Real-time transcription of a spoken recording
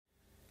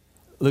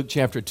Luke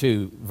chapter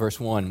 2, verse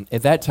 1.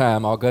 At that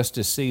time,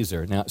 Augustus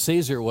Caesar. Now,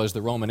 Caesar was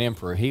the Roman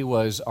emperor. He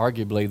was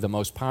arguably the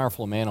most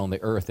powerful man on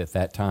the earth at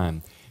that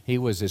time. He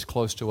was as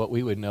close to what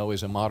we would know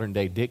as a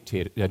modern-day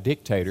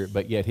dictator,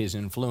 but yet his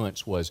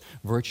influence was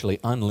virtually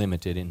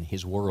unlimited in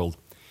his world.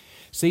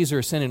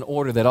 Caesar sent an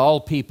order that all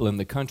people in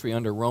the country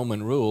under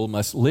Roman rule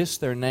must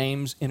list their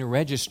names in a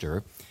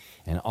register,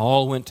 and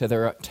all went to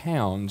their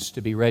towns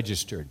to be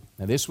registered.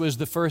 Now, this was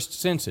the first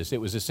census. It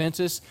was a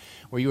census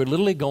where you were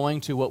literally going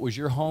to what was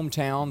your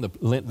hometown,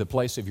 the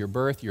place of your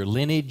birth, your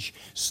lineage,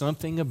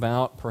 something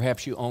about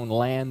perhaps you own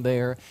land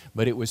there,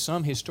 but it was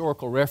some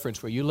historical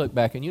reference where you look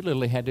back and you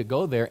literally had to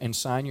go there and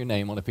sign your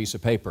name on a piece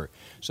of paper.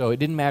 So it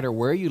didn't matter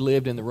where you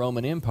lived in the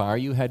Roman Empire,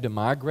 you had to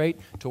migrate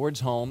towards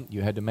home,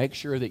 you had to make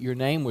sure that your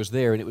name was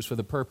there, and it was for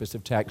the purpose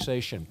of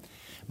taxation.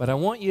 But I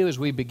want you, as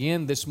we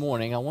begin this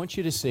morning, I want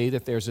you to see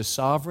that there's a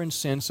sovereign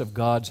sense of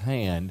God's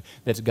hand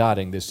that's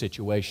guiding this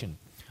situation.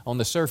 On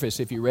the surface,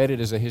 if you read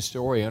it as a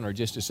historian or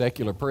just a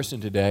secular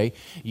person today,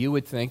 you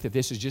would think that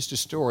this is just a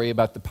story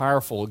about the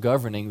powerful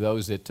governing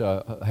those that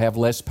have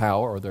less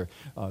power, or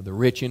the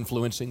rich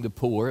influencing the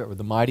poor, or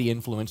the mighty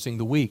influencing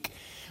the weak.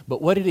 But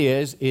what it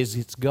is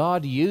it's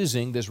God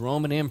using this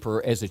Roman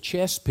emperor as a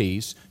chess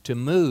piece to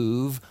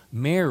move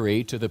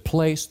Mary to the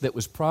place that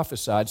was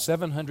prophesied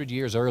 700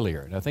 years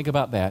earlier. Now think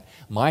about that.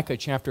 Micah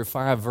chapter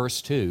 5,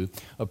 verse 2,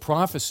 a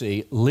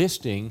prophecy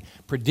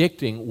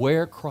predicting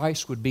where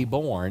Christ would be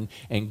born,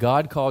 and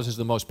God causes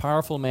the most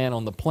powerful man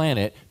on the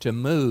planet to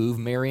move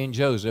Mary and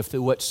Joseph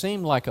through what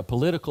seemed like a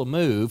political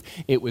move.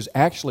 It was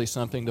actually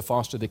something to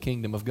foster the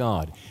kingdom of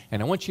God.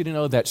 And I want you to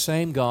know that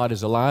same God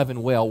is alive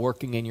and well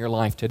working in your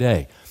life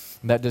today.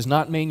 That does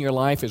not mean your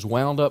life is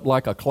wound up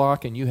like a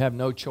clock and you have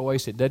no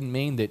choice. It doesn't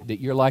mean that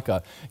you're like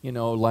the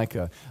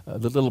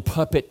little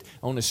puppet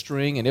on a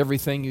string and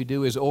everything you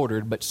do is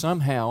ordered. But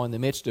somehow in the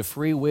midst of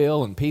free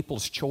will and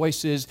people's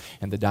choices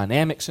and the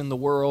dynamics in the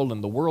world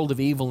and the world of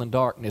evil and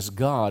darkness,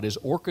 God is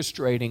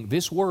orchestrating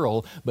this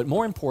world, but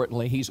more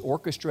importantly, He's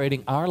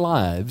orchestrating our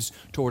lives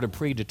toward a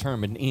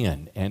predetermined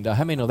end. And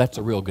how many know that's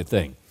a real good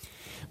thing?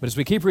 But as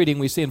we keep reading,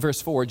 we see in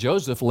verse 4,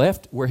 Joseph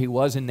left where he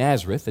was in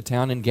Nazareth, the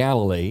town in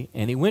Galilee,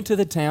 and he went to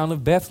the town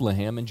of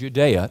Bethlehem in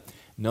Judea,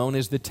 known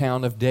as the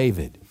town of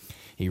David.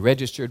 He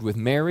registered with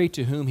Mary,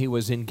 to whom he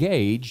was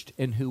engaged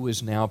and who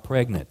was now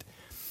pregnant.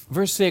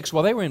 Verse 6,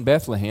 while they were in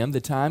Bethlehem, the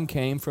time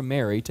came for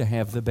Mary to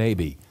have the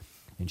baby,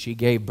 and she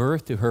gave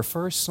birth to her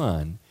first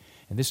son.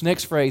 And this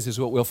next phrase is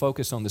what we'll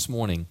focus on this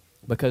morning,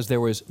 because there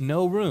was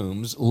no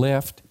rooms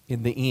left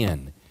in the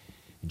inn.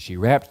 And she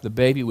wrapped the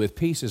baby with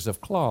pieces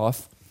of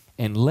cloth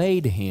and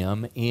laid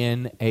him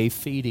in a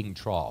feeding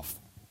trough.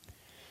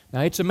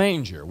 Now, it's a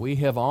manger. We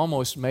have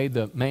almost made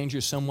the manger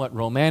somewhat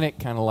romantic,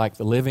 kind of like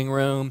the living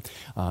room.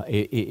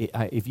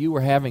 If you were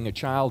having a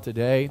child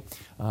today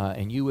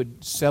and you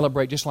would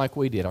celebrate just like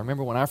we did. I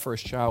remember when our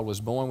first child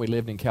was born, we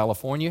lived in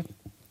California.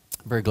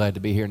 Very glad to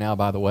be here now,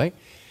 by the way.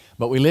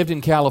 But we lived in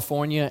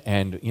California,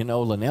 and,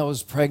 Linnell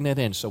was pregnant,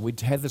 and so we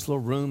had this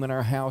little room in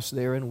our house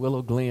there in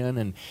Willow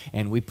Glen,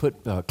 and we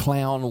put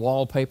clown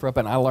wallpaper up,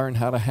 and I learned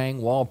how to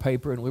hang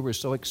wallpaper, and we were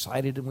so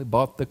excited, and we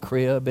bought the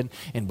crib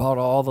and bought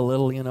all the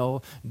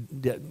little,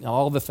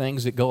 all the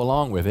things that go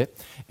along with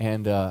it.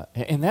 And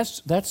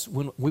that's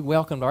when we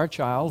welcomed our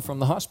child from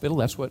the hospital.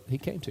 That's what he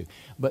came to.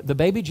 But the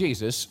baby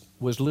Jesus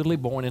was literally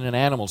born in an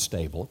animal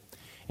stable.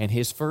 And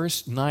his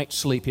first night's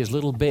sleep, his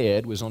little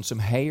bed, was on some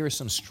hay or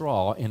some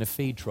straw in a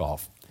feed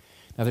trough.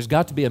 Now, there's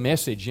got to be a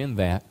message in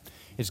that.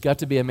 It's got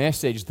to be a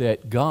message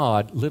that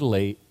God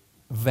literally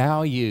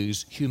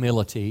values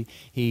humility.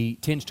 He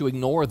tends to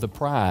ignore the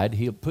pride.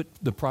 He'll put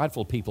the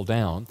prideful people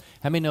down.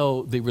 How many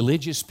know the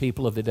religious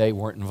people of the day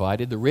weren't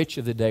invited? The rich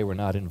of the day were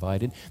not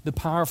invited. The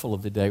powerful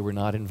of the day were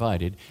not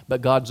invited.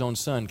 But God's own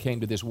Son came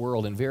to this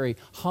world in very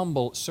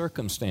humble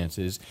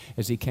circumstances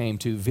as He came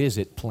to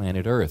visit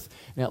planet Earth.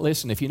 Now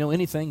listen, if you know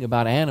anything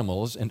about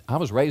animals, and I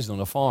was raised on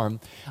a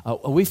farm,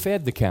 we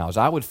fed the cows.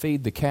 I would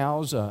feed the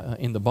cows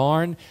in the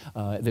barn.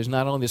 There's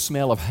not only the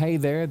smell of hay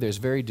there, there's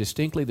very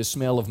distinctly the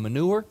smell of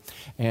manure.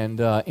 And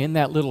in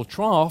that little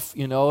trough,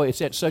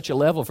 it's at such a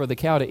level for the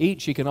cow to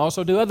eat, she can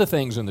also do other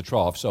things in the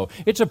trough. So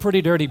it's a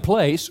pretty dirty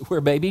place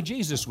where baby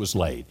Jesus was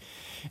laid.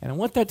 And I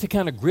want that to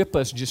kind of grip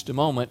us just a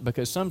moment,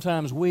 because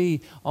sometimes we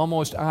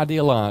almost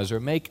idealize or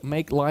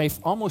make life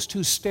almost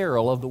too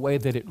sterile of the way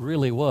that it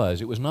really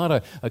was. It was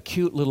not a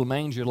cute little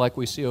manger like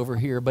we see over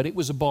here, but it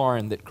was a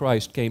barn that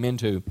Christ came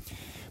into.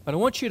 But I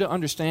want you to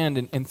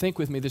understand and think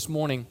with me this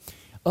morning.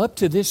 Up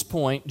to this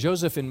point,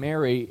 Joseph and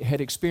Mary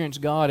had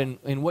experienced God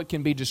in what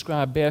can be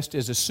described best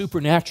as a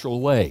supernatural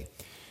way.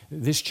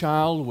 This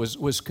child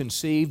was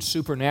conceived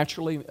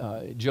supernaturally.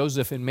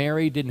 Joseph and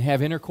Mary didn't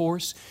have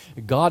intercourse.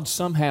 God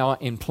somehow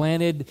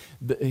implanted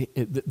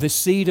the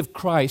seed of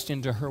Christ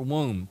into her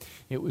womb.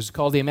 It was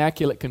called the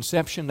Immaculate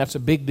Conception. That's a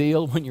big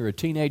deal when you're a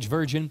teenage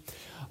virgin.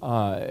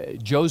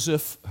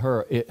 Joseph,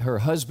 her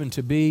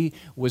husband-to-be,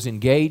 was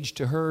engaged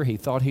to her. He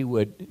thought he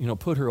would,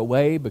 put her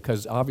away,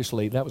 because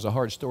obviously that was a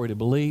hard story to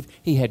believe.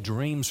 He had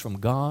dreams from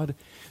God.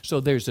 So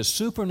there's a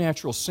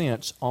supernatural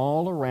sense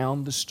all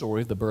around the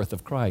story of the birth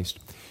of Christ.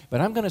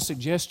 But I'm going to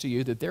suggest to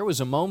you that there was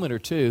a moment or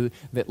two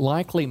that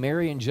likely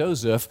Mary and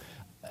Joseph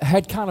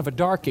had kind of a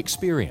dark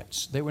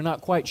experience. They were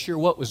not quite sure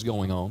what was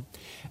going on.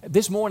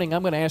 This morning,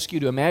 I'm going to ask you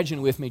to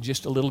imagine with me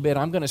just a little bit.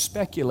 I'm going to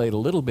speculate a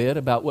little bit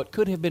about what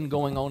could have been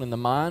going on in the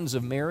minds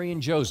of Mary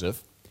and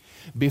Joseph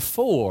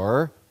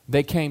before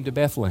they came to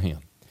Bethlehem.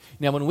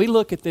 Now, when we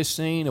look at this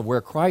scene of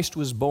where Christ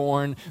was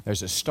born,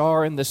 there's a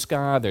star in the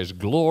sky, there's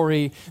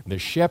glory, the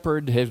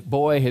shepherd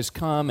boy has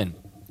come, and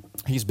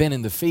he's been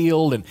in the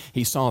field, and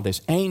he saw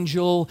this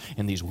angel,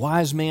 and these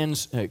wise men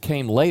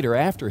came later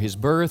after his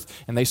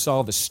birth, and they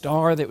saw the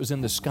star that was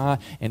in the sky,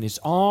 and it's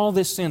all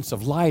this sense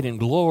of light and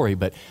glory.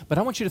 But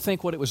I want you to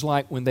think what it was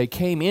like when they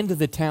came into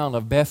the town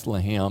of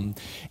Bethlehem,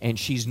 and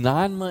she's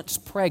 9 months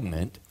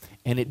pregnant,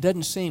 and it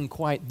doesn't seem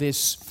quite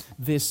this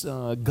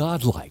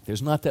godlike.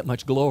 There's not that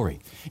much glory.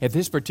 At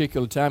this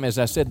particular time, as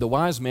I said, the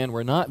wise men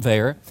were not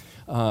there.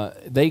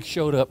 They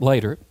showed up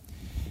later.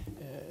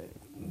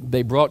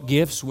 They brought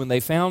gifts when they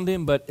found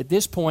him, but at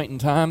this point in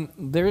time,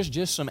 there's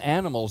just some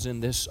animals in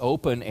this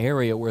open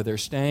area where they're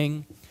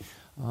staying.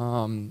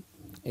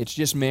 It's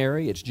just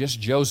Mary, it's just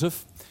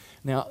Joseph.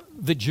 Now,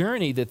 the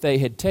journey that they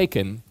had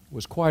taken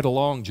was quite a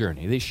long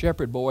journey. This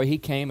shepherd boy, he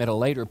came at a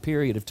later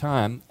period of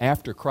time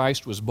after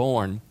Christ was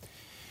born.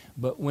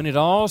 But when it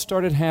all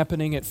started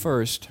happening at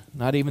first,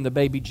 not even the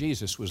baby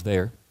Jesus was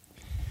there.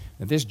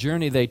 And this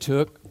journey they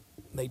took,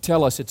 they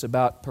tell us it's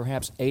about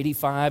perhaps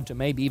 85 to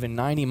maybe even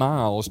 90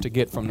 miles to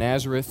get from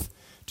Nazareth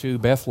to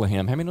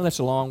Bethlehem. How many know that's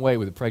a long way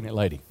with a pregnant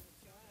lady?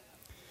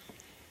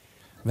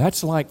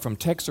 That's like from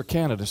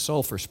Texarkana to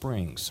Sulphur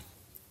Springs.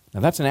 Now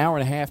that's an hour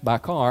and a half by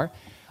car.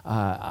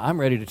 I'm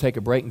ready to take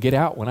a break and get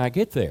out when I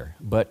get there.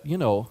 But you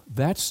know,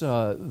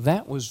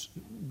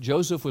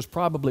 Joseph was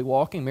probably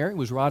walking, Mary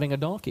was riding a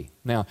donkey.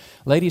 Now,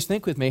 ladies,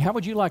 think with me, how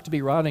would you like to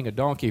be riding a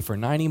donkey for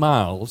 90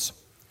 miles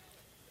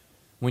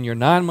when you're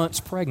 9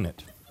 months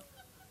pregnant?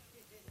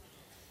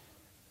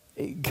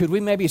 Could we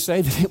maybe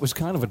say that it was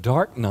kind of a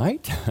dark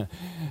night?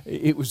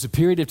 It was a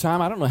period of time,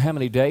 I don't know how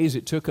many days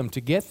it took them to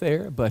get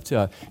there, but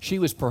she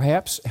was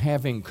perhaps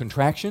having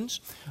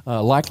contractions.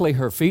 Likely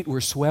her feet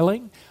were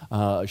swelling.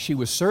 She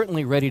was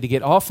certainly ready to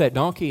get off that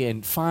donkey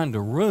and find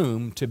a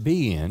room to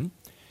be in.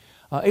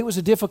 It was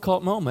a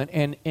difficult moment,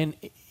 and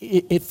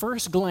at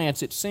first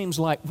glance it seems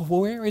like,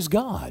 well, where is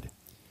God?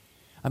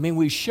 I mean,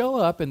 we show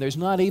up and there's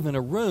not even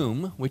a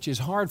room, which is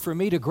hard for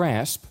me to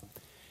grasp.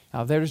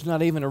 There's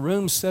not even a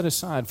room set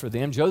aside for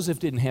them. Joseph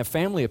didn't have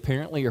family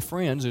apparently or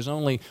friends. There's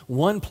only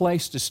one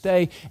place to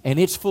stay, and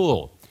it's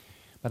full.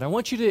 But I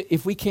want you to,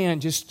 if we can,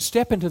 just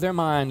step into their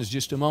minds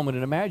just a moment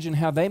and imagine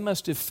how they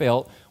must have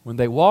felt when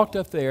they walked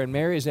up there and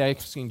Mary is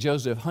asking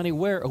Joseph, honey,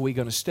 where are we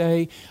going to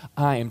stay?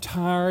 I am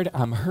tired.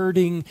 I'm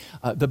hurting.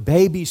 The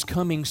baby's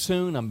coming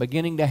soon. I'm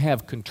beginning to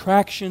have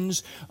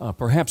contractions.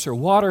 Perhaps her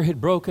water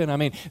had broken. I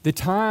mean, the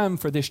time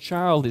for this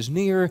child is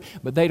near,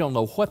 but they don't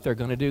know what they're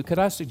going to do. Could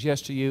I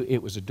suggest to you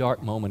it was a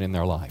dark moment in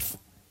their life?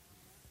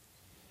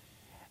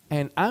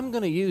 And I'm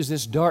going to use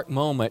this dark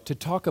moment to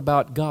talk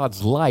about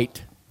God's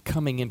light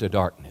coming into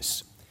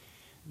darkness.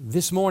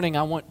 This morning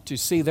I want to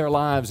see their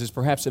lives as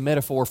perhaps a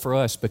metaphor for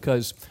us,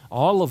 because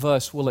all of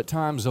us will at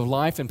times of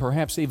life and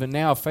perhaps even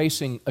now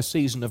facing a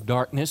season of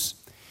darkness.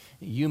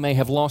 You may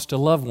have lost a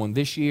loved one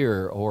this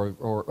year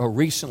or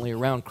recently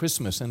around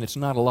Christmas, and it's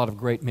not a lot of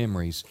great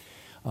memories.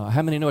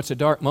 How many know it's a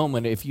dark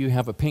moment if you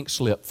have a pink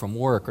slip from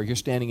work or you're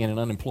standing in an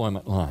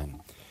unemployment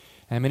line?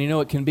 How many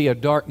know it can be a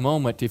dark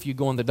moment if you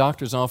go in the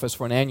doctor's office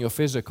for an annual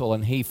physical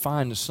and he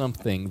finds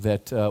something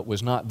that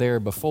was not there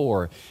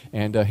before,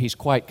 and he's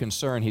quite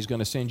concerned he's going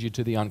to send you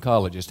to the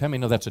oncologist? How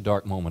many know that's a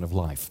dark moment of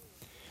life?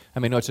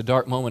 How many know it's a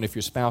dark moment if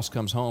your spouse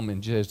comes home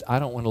and just, I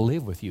don't want to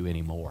live with you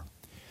anymore?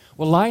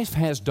 Well, life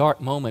has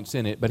dark moments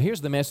in it, but here's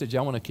the message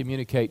I want to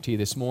communicate to you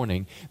this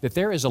morning, that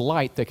there is a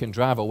light that can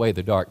drive away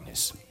the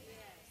darkness.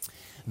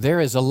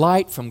 There is a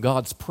light from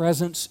God's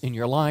presence in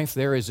your life.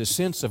 There is a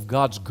sense of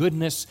God's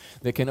goodness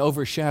that can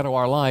overshadow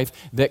our life,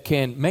 that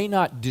may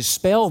not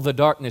dispel the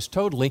darkness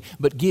totally,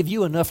 but give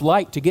you enough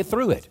light to get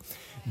through it,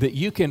 that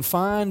you can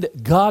find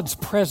God's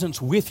presence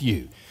with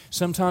you.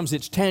 Sometimes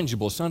it's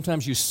tangible.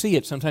 Sometimes you see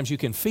it. Sometimes you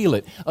can feel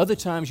it. Other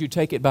times you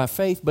take it by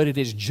faith, but it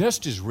is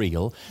just as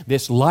real.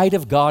 This light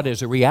of God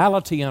is a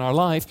reality in our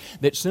life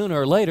that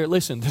sooner or later,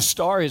 listen, the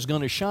star is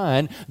going to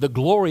shine, the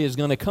glory is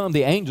going to come,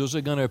 the angels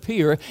are going to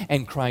appear,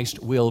 and Christ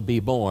will be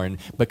born,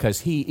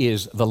 because He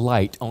is the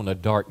light on a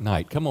dark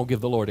night. Come on,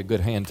 give the Lord a good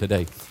hand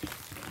today.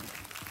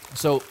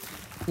 So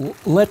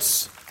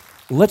let's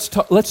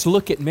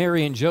look at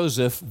Mary and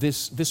Joseph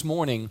this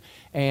morning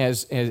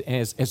as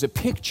a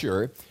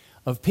picture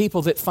of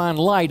people that find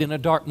light in a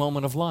dark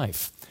moment of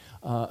life.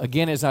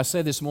 Again, as I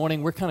said this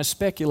morning, we're kind of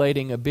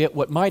speculating a bit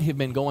what might have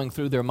been going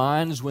through their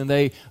minds when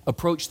they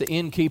approached the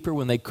innkeeper,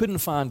 when they couldn't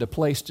find a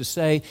place to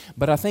stay.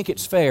 But I think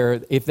it's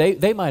fair, if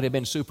they might have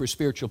been super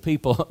spiritual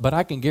people, but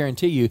I can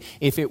guarantee you,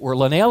 if it were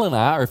Linnell and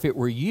I, or if it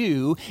were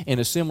you in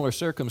a similar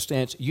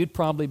circumstance, you'd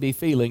probably be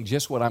feeling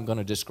just what I'm going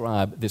to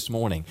describe this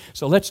morning.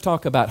 So let's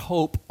talk about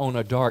hope on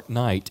a dark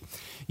night.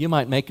 You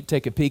might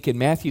take a peek in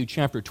Matthew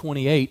chapter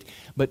 28.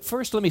 But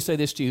first, let me say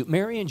this to you.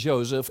 Mary and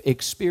Joseph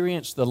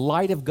experienced the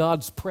light of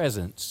God's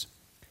presence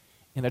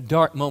in a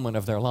dark moment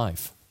of their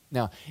life.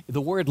 Now,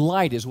 the word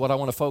light is what I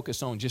want to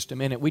focus on just a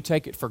minute. We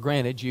take it for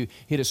granted. You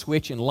hit a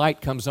switch and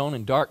light comes on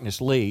and darkness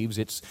leaves.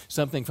 It's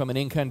something from an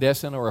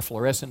incandescent or a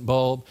fluorescent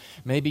bulb.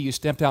 Maybe you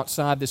stepped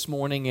outside this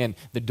morning and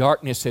the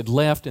darkness had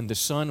left and the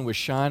sun was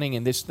shining,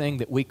 and this thing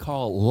that we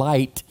call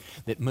light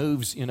that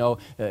moves,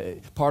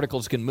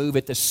 particles can move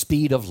at the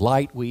speed of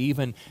light. We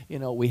even,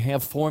 we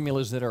have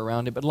formulas that are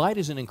around it. But light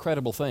is an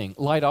incredible thing.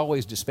 Light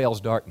always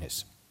dispels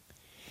darkness.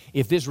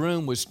 If this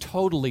room was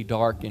totally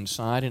dark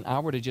inside and I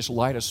were to just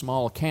light a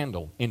small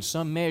candle, in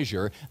some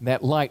measure,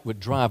 that light would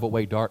drive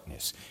away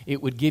darkness.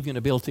 It would give you an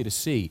ability to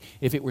see.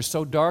 If it were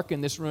so dark in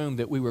this room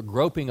that we were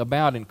groping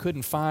about and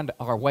couldn't find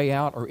our way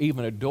out or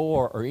even a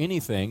door or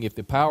anything, if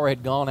the power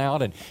had gone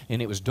out and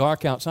it was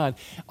dark outside,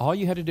 all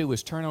you had to do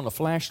was turn on a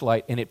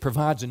flashlight and it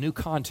provides a new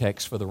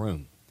context for the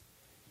room.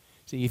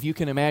 See, if you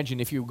can imagine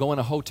if you go in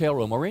a hotel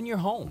room or in your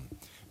home,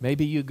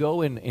 maybe you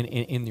go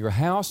in your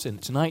house and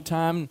it's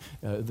nighttime,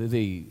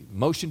 the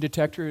motion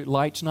detector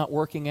light's not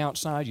working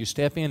outside. You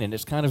step in and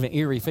it's kind of an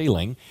eerie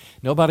feeling.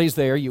 Nobody's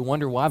there. You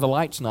wonder why the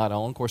light's not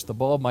on. Of course, the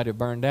bulb might have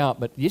burned out,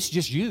 but it's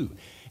just you.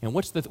 And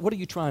what are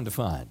you trying to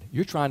find?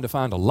 You're trying to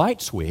find a light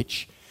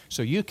switch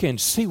so you can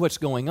see what's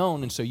going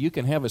on and so you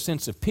can have a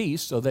sense of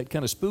peace so that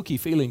kind of spooky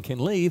feeling can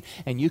leave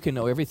and you can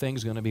know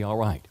everything's going to be all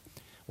right.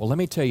 Well, let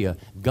me tell you,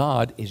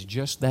 God is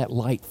just that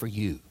light for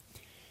you.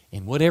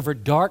 In whatever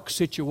dark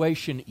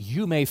situation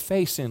you may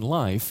face in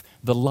life,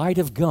 the light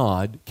of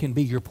God can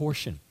be your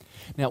portion.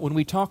 Now, when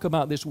we talk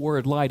about this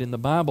word light in the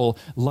Bible,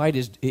 light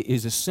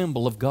is a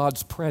symbol of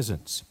God's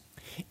presence.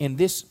 And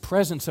this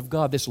presence of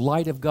God, this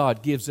light of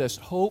God, gives us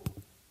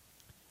hope,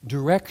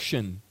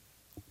 direction,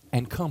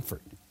 and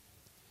comfort.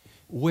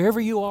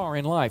 Wherever you are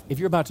in life, if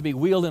you're about to be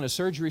wheeled in a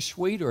surgery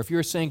suite or if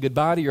you're saying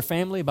goodbye to your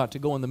family, about to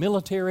go in the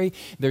military,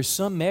 there's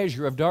some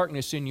measure of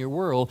darkness in your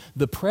world.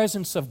 The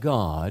presence of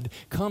God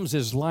comes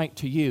as light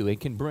to you. It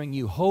can bring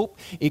you hope.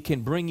 It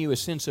can bring you a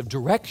sense of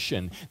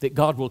direction that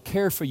God will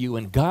care for you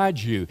and guide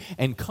you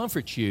and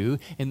comfort you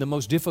in the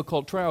most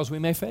difficult trials we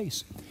may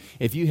face.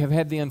 If you have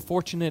had the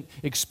unfortunate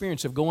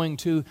experience of going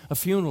to a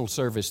funeral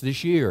service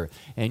this year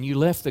and you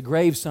left the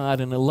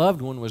graveside and a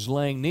loved one was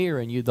laying near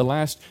and the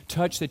last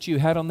touch that you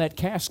had on that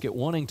casket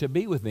wanting to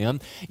be with them,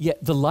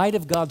 yet the light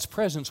of God's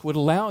presence would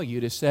allow you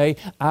to say,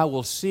 I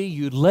will see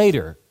you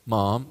later,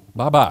 Mom.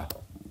 Bye-bye.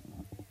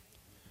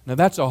 Now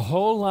that's a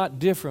whole lot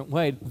different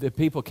way that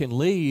people can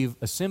leave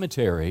a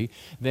cemetery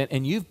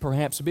and you've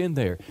perhaps been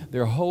there.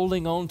 They're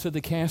holding on to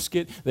the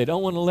casket. They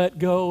don't want to let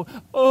go.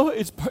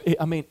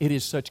 It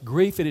is such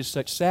grief. It is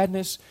such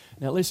sadness.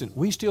 Now listen,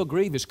 we still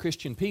grieve as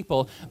Christian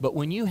people, but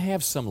when you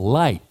have some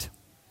light,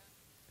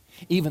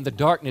 even the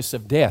darkness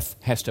of death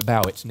has to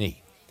bow its knee.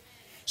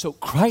 So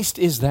Christ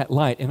is that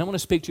light, and I want to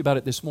speak to you about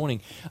it this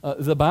morning.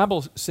 The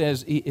Bible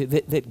says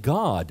that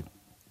God,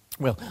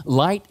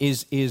 light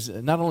is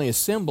not only a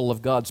symbol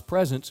of God's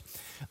presence,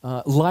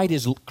 light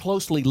is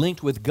closely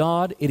linked with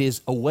God. It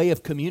is a way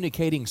of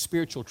communicating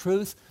spiritual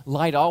truth.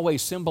 Light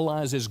always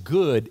symbolizes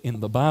good in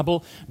the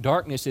Bible.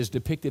 Darkness is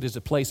depicted as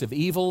a place of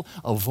evil,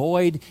 a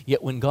void,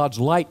 yet when God's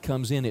light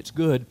comes in, it's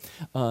good.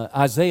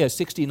 Isaiah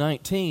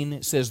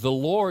 60:19 says, the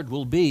Lord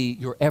will be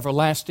your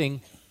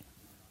everlasting.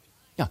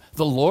 Now,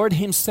 the Lord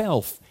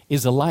Himself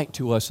is a light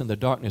to us in the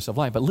darkness of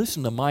life. But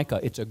listen to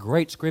Micah. It's a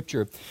great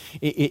scripture.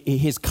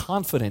 His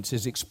confidence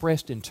is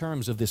expressed in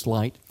terms of this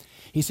light.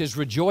 He says,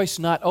 rejoice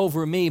not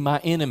over me, my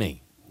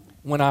enemy.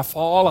 When I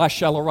fall, I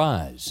shall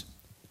arise.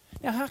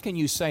 Now, how can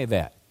you say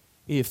that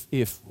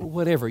if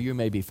whatever you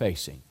may be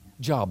facing,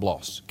 job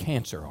loss,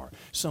 cancer, or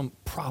some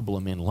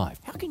problem in life,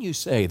 how can you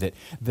say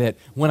that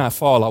when I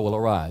fall, I will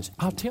arise?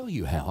 I'll tell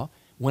you how.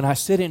 When I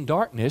sit in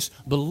darkness,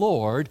 the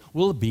Lord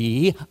will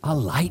be a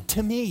light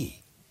to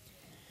me.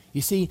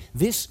 You see,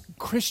 this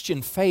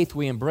Christian faith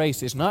we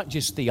embrace is not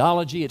just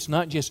theology. It's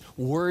not just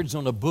words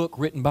on a book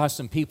written by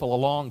some people a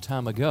long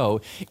time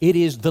ago. It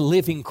is the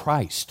living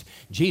Christ.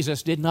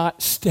 Jesus did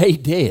not stay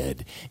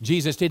dead.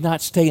 Jesus did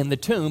not stay in the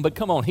tomb, but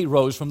come on, He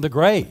rose from the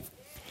grave.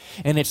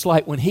 And it's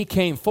like when He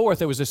came forth,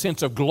 there was a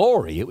sense of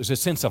glory. It was a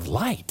sense of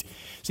light.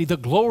 See, the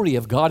glory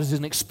of God is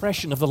an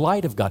expression of the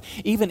light of God.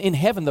 Even in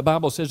heaven, the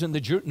Bible says in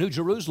the New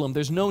Jerusalem,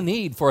 there's no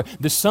need for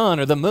the sun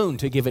or the moon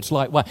to give its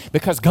light. Why?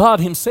 Because God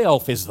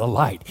Himself is the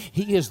light.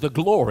 He is the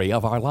glory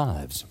of our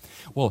lives.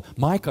 Well,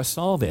 Micah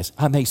saw this.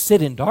 I may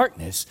sit in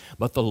darkness,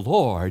 but the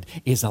Lord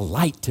is a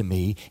light to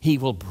me. He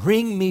will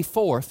bring me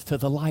forth to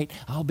the light.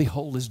 I'll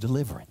behold His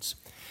deliverance.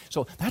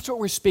 So that's what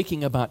we're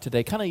speaking about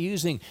today, kind of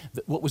using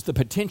what was the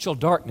potential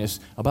darkness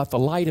about the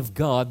light of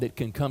God that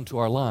can come to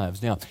our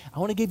lives. Now, I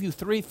want to give you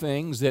three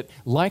things that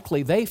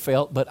likely they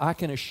felt, but I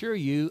can assure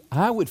you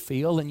I would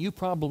feel, and you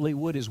probably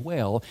would as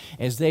well,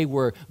 as they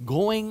were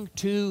going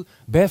to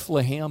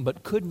Bethlehem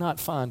but could not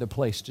find a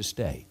place to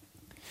stay.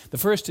 The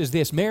first is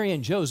this: Mary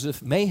and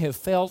Joseph may have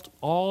felt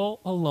all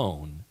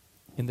alone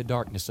in the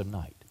darkness of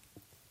night.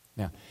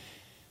 Now,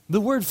 the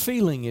word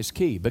feeling is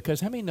key,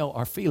 because how many know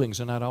our feelings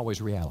are not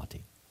always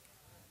reality?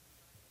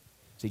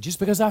 See, just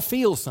because I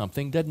feel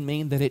something doesn't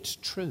mean that it's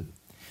true.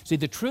 See,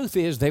 the truth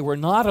is they were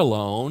not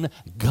alone.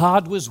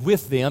 God was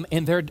with them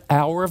in their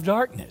hour of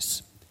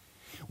darkness.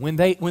 When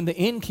the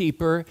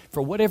innkeeper,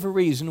 for whatever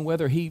reason,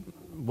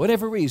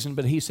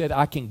 but he said,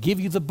 I can give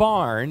you the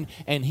barn,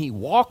 and he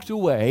walked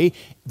away.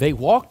 They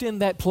walked in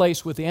that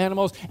place with the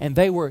animals, and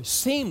they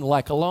seemed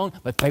like alone,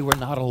 but they were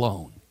not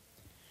alone.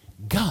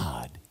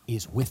 God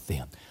is with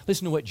them.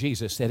 Listen to what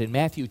Jesus said in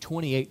Matthew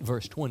 28,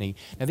 verse 20.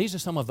 Now, these are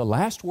some of the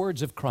last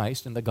words of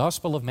Christ in the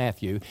Gospel of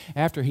Matthew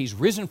after he's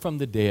risen from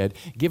the dead,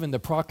 given the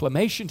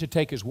proclamation to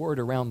take his word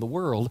around the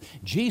world.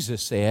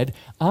 Jesus said,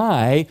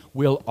 I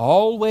will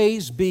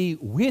always be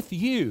with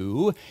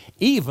you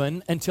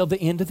even until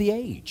the end of the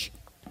age.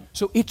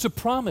 So it's a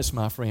promise,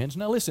 my friends.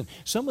 Now listen,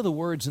 some of the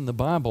words in the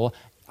Bible,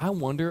 I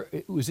wonder,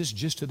 was this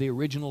just to the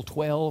original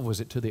 12?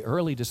 Was it to the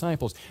early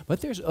disciples?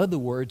 But there's other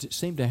words that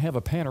seem to have a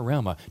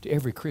panorama to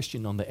every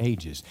Christian on the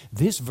ages.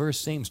 This verse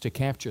seems to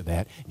capture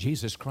that.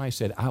 Jesus Christ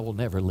said, I will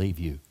never leave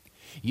you.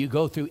 You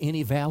go through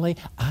any valley,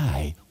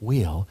 I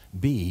will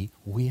be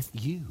with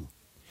you.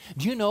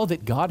 Do you know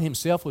that God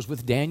himself was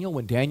with Daniel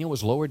when Daniel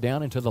was lowered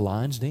down into the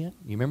lion's den?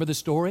 You remember the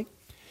story?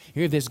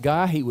 Here, this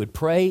guy, he would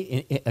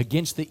pray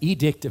against the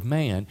edict of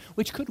man,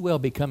 which could well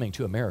be coming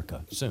to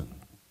America soon.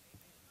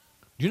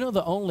 Do you know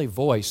the only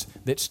voice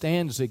that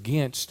stands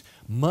against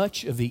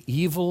much of the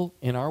evil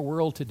in our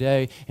world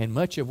today and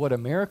much of what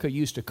America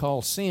used to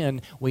call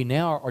sin, we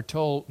now are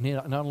told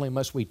not only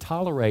must we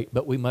tolerate,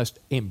 but we must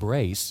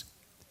embrace?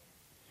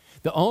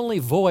 The only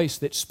voice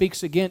that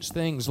speaks against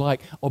things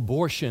like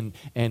abortion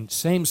and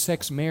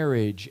same-sex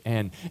marriage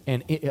and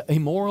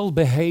immoral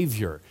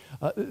behavior,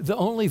 the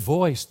only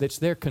voice that's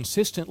there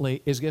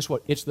consistently is, guess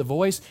what? It's the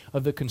voice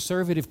of the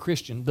conservative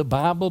Christian, the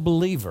Bible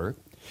believer.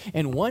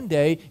 And one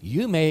day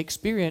you may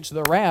experience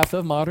the wrath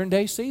of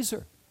modern-day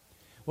Caesar.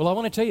 Well, I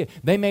want to tell you,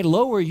 they may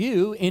lower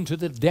you into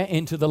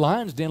the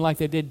lion's den like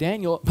they did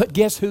Daniel, but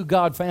guess who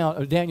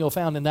Daniel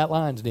found in that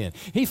lion's den?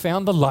 He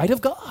found the light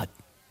of God.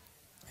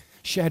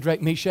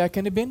 Shadrach, Meshach,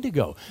 and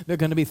Abednego. They're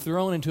going to be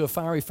thrown into a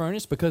fiery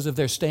furnace because of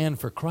their stand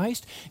for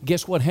Christ.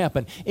 Guess what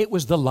happened? It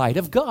was the light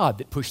of God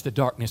that pushed the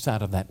darkness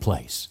out of that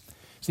place.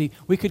 See,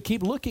 we could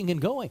keep looking and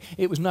going.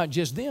 It was not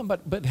just them,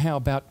 but how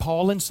about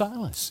Paul and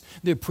Silas?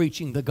 They're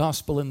preaching the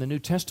gospel in the New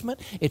Testament.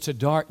 It's a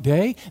dark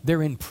day.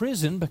 They're in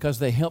prison because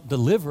they helped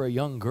deliver a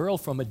young girl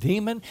from a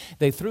demon.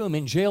 They threw them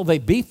in jail. They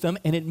beat them.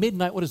 And at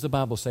midnight, what does the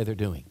Bible say they're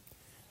doing?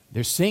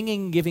 They're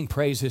singing, giving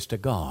praises to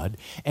God,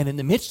 and in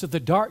the midst of the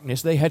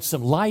darkness, they had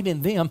some light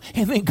in them,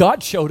 and then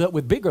God showed up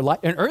with bigger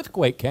light. An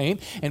earthquake came,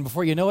 and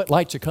before you know it,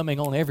 lights are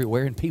coming on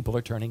everywhere, and people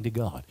are turning to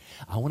God.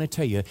 I want to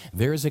tell you,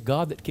 there is a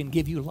God that can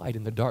give you light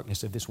in the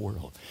darkness of this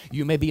world.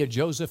 You may be a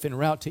Joseph en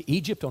route to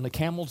Egypt on a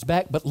camel's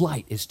back, but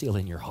light is still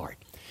in your heart.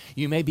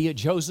 You may be a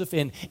Joseph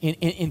in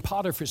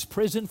Potiphar's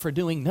prison for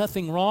doing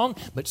nothing wrong,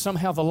 but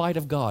somehow the light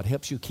of God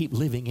helps you keep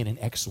living in an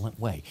excellent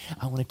way.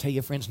 I want to tell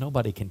you, friends,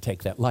 nobody can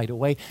take that light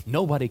away.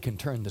 Nobody can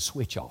turn the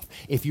switch off.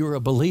 If you're a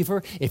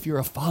believer, if you're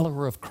a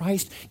follower of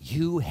Christ,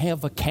 you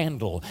have a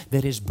candle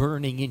that is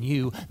burning in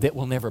you that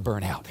will never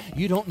burn out.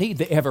 You don't need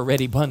the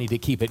ever-ready bunny to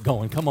keep it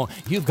going. Come on,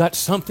 you've got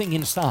something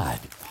inside.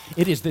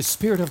 It is the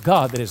Spirit of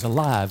God that is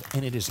alive,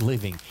 and it is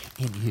living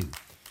in you.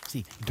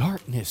 See,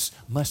 darkness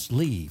must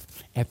leave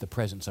at the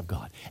presence of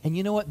God. And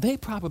you know what? They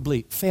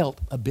probably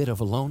felt a bit of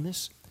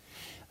aloneness.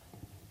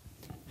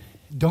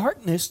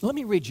 Darkness, let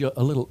me read you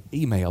a little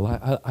email.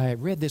 I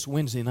read this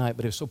Wednesday night,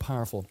 but it was so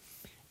powerful.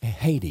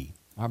 Haiti,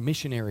 our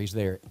missionaries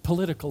there,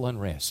 political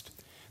unrest.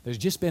 There's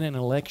just been an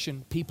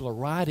election. People are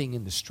rioting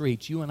in the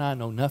streets. You and I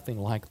know nothing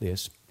like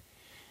this.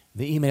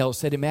 The email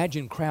said,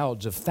 imagine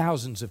crowds of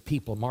thousands of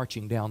people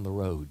marching down the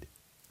road.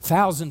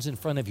 Thousands in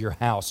front of your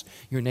house,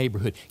 your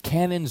neighborhood.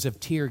 Cannons of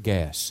tear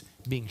gas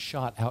being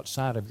shot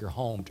outside of your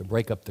home to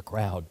break up the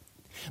crowd.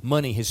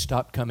 Money has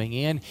stopped coming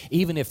in.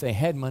 Even if they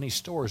had money,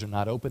 stores are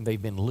not open.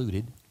 They've been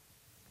looted.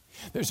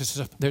 There's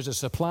a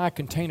supply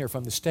container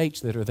from the States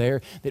that are there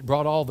that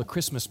brought all the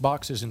Christmas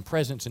boxes and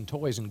presents and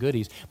toys and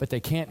goodies, but they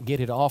can't get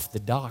it off the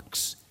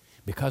docks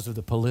because of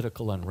the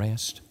political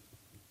unrest.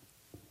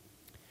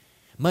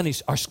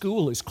 Our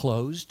school is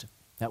closed.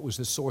 That was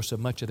the source of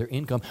much of their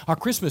income. Our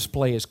Christmas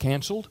play is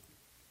canceled.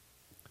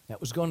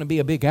 That was going to be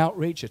a big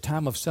outreach, a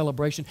time of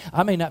celebration.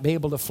 I may not be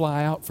able to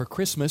fly out for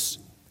Christmas.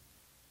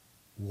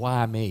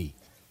 Why me?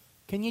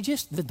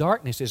 The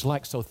darkness is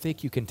like so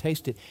thick you can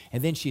taste it.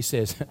 And then she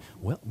says,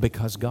 well,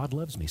 because God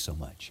loves me so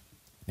much.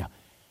 Now,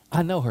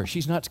 I know her.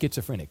 She's not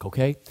schizophrenic,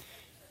 okay?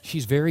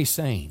 She's very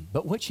sane.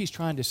 But what she's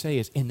trying to say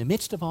is, in the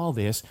midst of all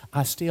this,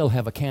 I still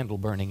have a candle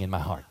burning in my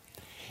heart.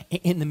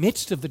 In the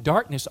midst of the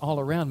darkness all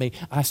around me,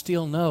 I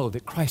still know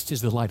that Christ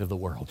is the light of the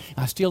world.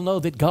 I still know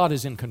that God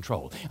is in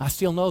control. I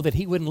still know that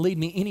He wouldn't lead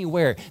me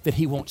anywhere that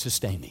He won't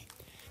sustain me.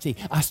 See,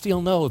 I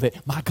still know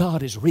that my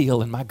God is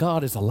real and my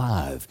God is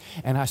alive.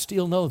 And I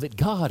still know that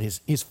God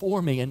is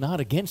for me and not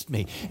against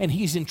me. And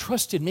He's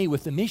entrusted me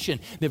with the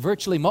mission that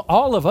virtually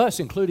all of us,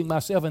 including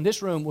myself in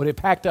this room, would have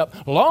packed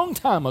up a long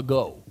time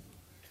ago.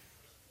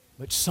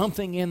 But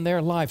something in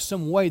their life,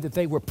 some way that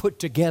they were put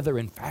together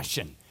and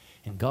fashioned.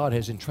 And God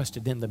has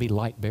entrusted them to be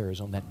light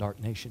bearers on that dark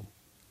nation.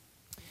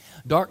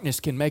 Darkness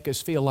can make us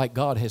feel like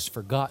God has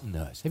forgotten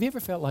us. Have you ever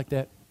felt like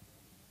that?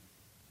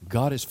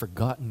 God has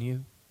forgotten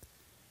you?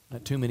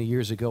 Not too many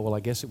years ago, well, I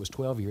guess it was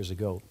 12 years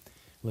ago,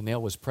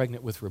 Linnell was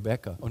pregnant with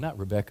Rebecca. Oh, not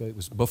Rebecca, it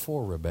was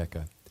before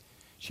Rebecca.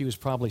 She was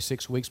probably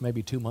 6 weeks,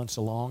 maybe 2 months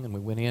along, and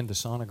we went in to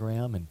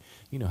sonogram, and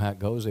you know how it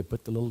goes. They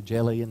put the little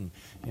jelly and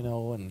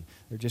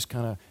they're just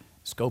kind of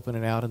scoping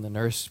it out, and the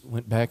nurse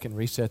went back and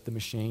reset the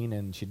machine,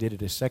 and she did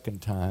it a second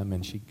time,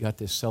 and she got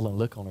this sullen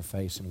look on her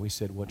face, and we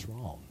said, "What's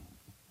wrong?"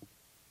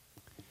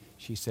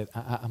 She said,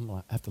 I'm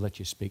going to have to let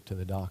you speak to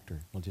the doctor.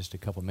 Well, just a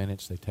couple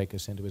minutes, they take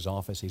us into his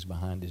office. He's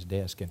behind his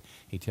desk, and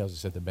he tells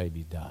us that the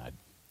baby died.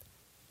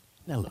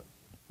 Now, look,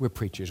 we're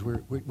preachers.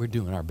 We're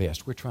doing our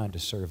best. We're trying to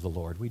serve the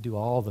Lord. We do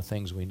all the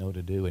things we know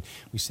to do, and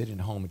we sit in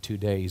home in 2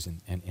 days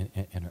and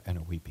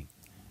are weeping.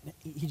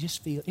 You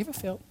just feel, you ever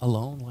felt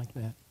alone like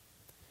that?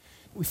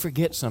 We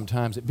forget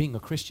sometimes that being a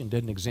Christian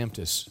doesn't exempt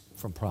us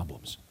from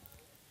problems.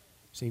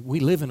 See,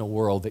 we live in a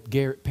world that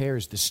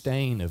bears the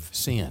stain of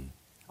sin.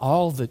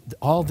 All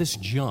this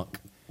junk,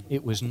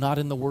 it was not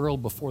in the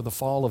world before the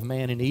fall of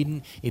man in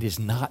Eden. It is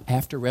not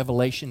after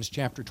Revelations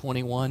chapter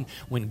 21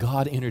 when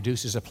God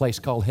introduces a place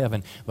called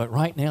heaven. But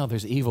right now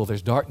there's evil,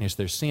 there's darkness,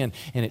 there's sin,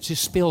 and it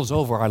just spills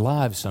over our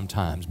lives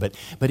sometimes. But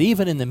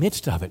even in the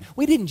midst of it,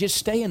 we didn't just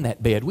stay in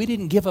that bed. We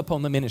didn't give up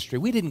on the ministry.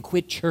 We didn't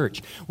quit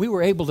church. We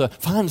were able to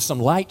find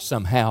some light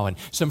somehow, and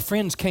some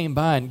friends came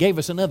by and gave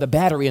us another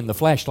battery in the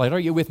flashlight. Are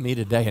you with me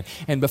today?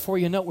 And before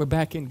you know it, we're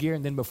back in gear,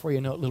 and then before you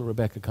know it, little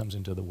Rebecca comes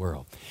into the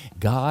world.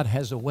 God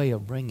has a way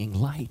of bringing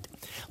light.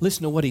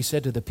 Listen to what He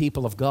said to the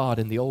people of God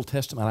in the Old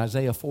Testament,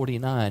 Isaiah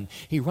 49.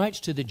 He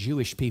writes to the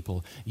Jewish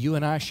people, you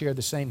and I share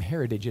the same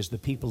heritage as the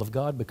people of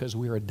God because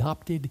we are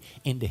adopted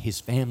into His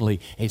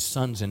family as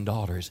sons and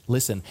daughters.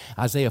 Listen,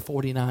 Isaiah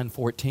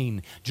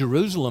 49:14.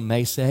 Jerusalem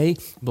may say,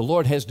 the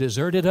Lord has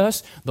deserted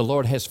us, the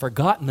Lord has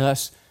forgotten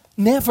us.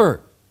 Never.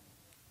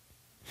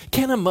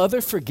 Can a mother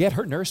forget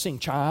her nursing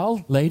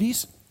child,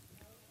 ladies?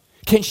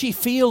 Can she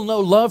feel no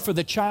love for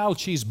the child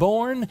she's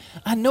born?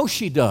 I know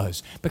she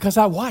does, because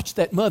I watched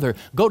that mother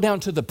go down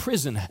to the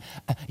prison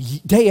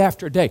day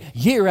after day,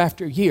 year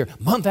after year,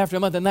 month after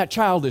month, and that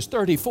child is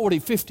 30, 40,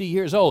 50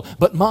 years old,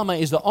 but mama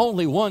is the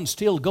only one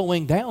still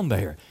going down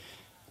there.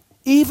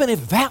 Even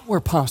if that were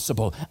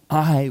possible,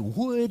 I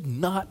would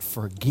not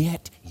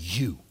forget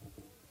you.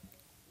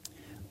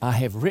 I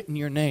have written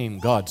your name,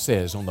 God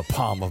says, on the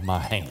palm of my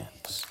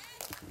hands.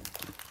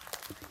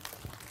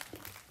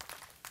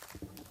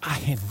 I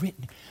have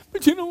written,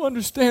 but you don't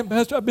understand,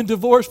 Pastor, I've been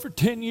divorced for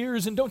 10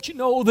 years, and don't you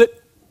know that?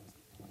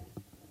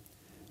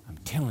 I'm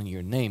telling you,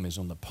 your name is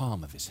on the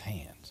palm of His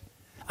hands.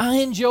 I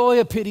enjoy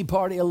a pity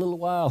party a little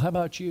while. How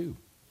about you?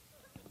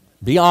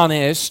 Be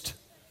honest.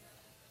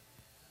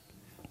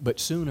 But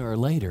sooner or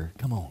later,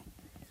 come on,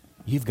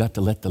 you've got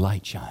to let the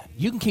light shine.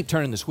 You can keep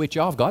turning the switch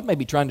off. God may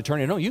be trying to turn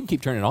it on. You can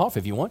keep turning it off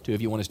if you want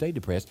to stay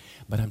depressed.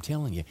 But I'm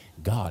telling you,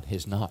 God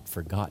has not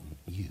forgotten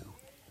you.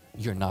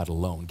 You're not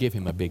alone. Give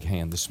Him a big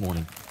hand this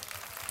morning.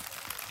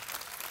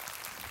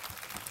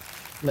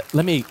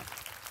 Let me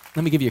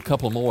give you a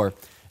couple more.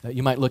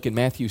 You might look at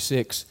Matthew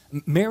 6.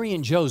 Mary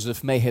and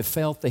Joseph may have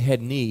felt they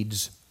had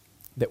needs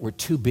that were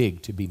too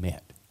big to be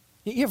met.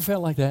 You ever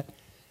felt like that?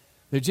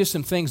 There's just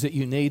some things that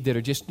you need that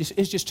are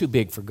it's just too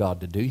big for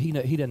God to do. He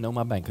doesn't know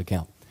my bank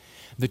account.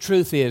 The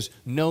truth is,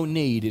 no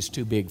need is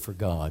too big for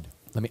God.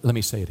 Let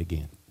me say it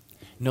again.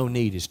 No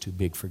need is too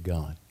big for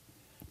God.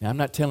 Now, I'm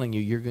not telling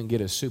you you're going to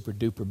get a super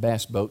duper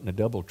bass boat and a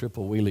double,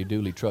 triple wheelie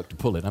dually truck to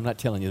pull it. I'm not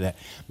telling you that.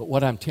 But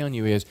what I'm telling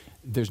you is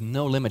there's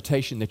no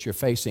limitation that you're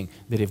facing,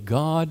 that if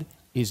God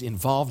is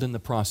involved in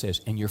the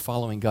process and you're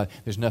following God,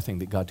 there's nothing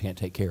that God can't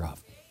take care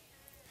of.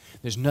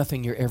 There's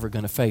nothing you're ever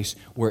going to face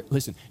where,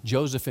 listen,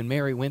 Joseph and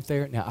Mary went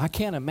there. Now, I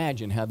can't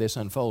imagine how this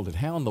unfolded.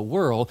 How in the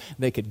world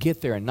they could get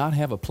there and not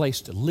have a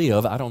place to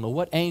live. I don't know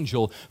what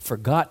angel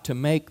forgot to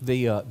make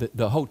the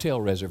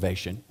hotel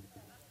reservation.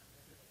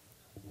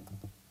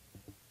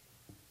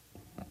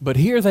 But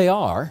here they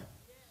are,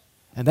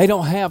 and they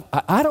don't have,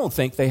 I don't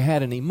think they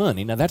had any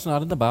money. Now, that's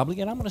not in the Bible.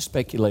 Again, I'm going to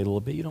speculate a little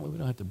bit. We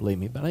don't have to believe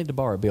me, but I need to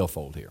borrow a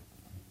billfold here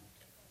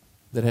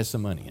that has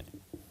some money in it.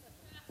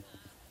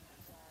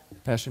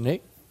 Pastor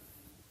Nick?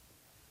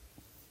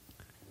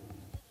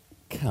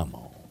 Come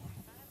on.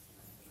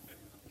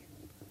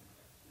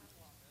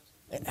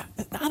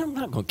 I'm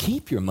not going to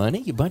keep your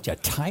money, you bunch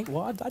of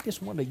tightwads. I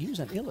just wanted to use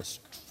an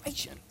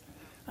illustration.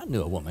 I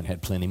knew a woman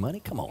had plenty of money.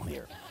 Come on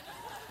here.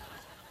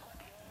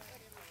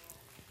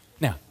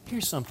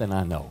 Here's something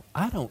I know.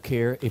 I don't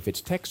care if it's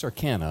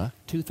Texarkana,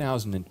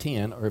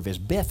 2010, or if it's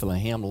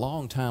Bethlehem,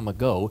 long time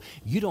ago.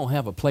 You don't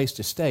have a place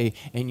to stay,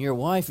 and your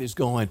wife is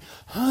going,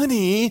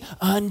 honey,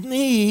 I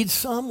need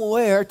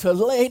somewhere to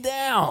lay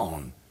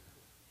down.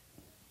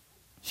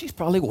 She's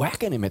probably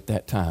whacking him at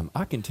that time.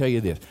 I can tell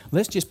you this.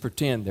 Let's just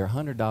pretend they're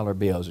 $100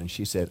 bills, and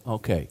she said,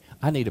 okay,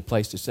 I need a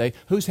place to stay.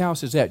 Whose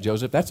house is that,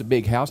 Joseph? That's a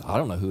big house. I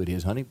don't know who it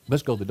is, honey.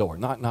 Let's go to the door.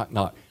 Knock, knock,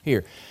 knock.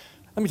 Here.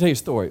 Let me tell you a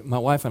story. My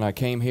wife and I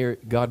came here.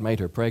 God made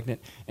her pregnant,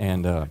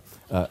 and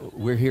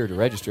we're here to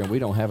register, and we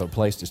don't have a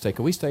place to stay.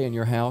 Can we stay in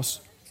your house?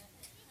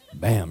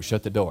 Bam,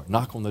 shut the door.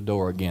 Knock on the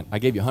door again. I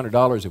gave you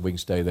 $100 if we can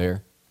stay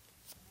there.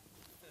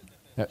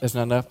 That's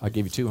not enough? I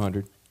gave you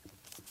 $200.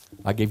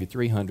 I gave you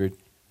 $300.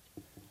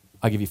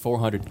 I give you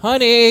 $400.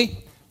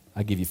 Honey,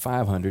 I give you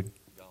 $500.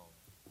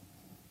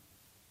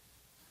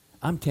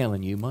 I'm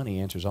telling you, money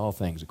answers all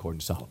things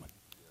according to Solomon.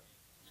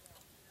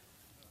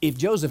 If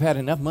Joseph had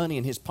enough money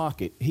in his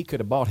pocket, he could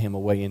have bought him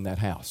away in that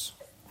house.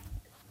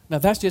 Now,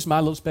 that's just my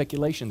little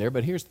speculation there,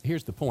 but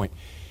here's the point.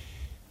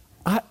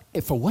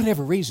 If for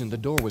whatever reason the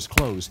door was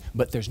closed,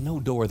 but there's no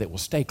door that will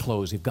stay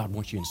closed if God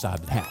wants you inside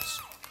the house.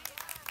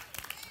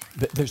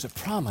 But there's a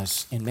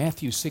promise in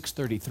Matthew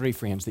 6:33,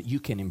 friends, that you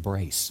can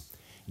embrace.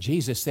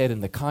 Jesus said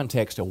in the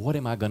context of what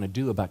am I going to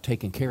do about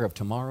taking care of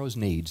tomorrow's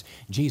needs,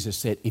 Jesus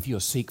said, if you'll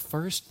seek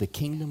first the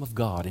kingdom of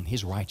God and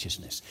His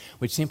righteousness,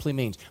 which simply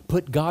means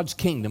put God's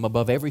kingdom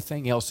above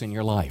everything else in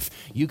your life.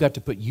 You got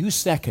to put you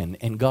second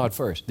and God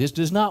first. This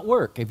does not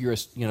work if you're,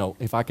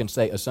 if I can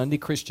say a Sunday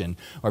Christian,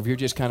 or if you're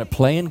just kind of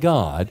playing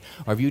God,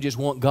 or if you just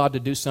want God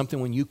to do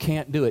something when you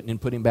can't do it and then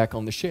put Him back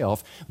on the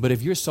shelf. But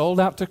if you're sold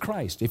out to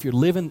Christ, if you're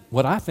living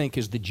what I think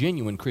is the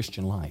genuine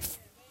Christian life,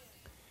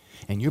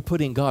 and you're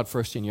putting God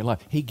first in your life,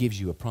 He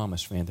gives you a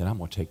promise, friend, that I'm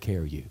going to take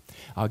care of you.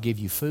 I'll give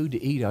you food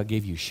to eat. I'll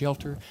give you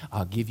shelter.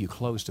 I'll give you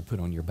clothes to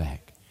put on your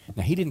back.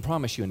 Now, He didn't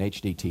promise you an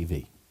HD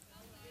TV.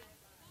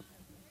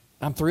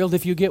 I'm thrilled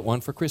if you get one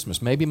for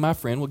Christmas. Maybe my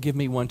friend will give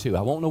me one too.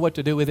 I won't know what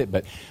to do with it,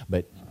 but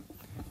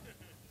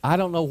I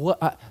don't know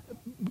what...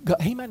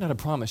 He might not have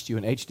promised you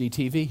an HD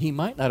TV. He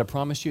might not have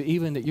promised you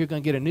even that you're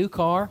going to get a new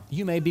car.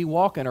 You may be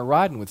walking or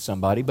riding with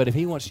somebody, but if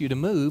He wants you to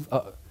move...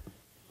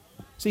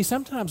 See,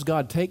 sometimes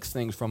God takes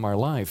things from our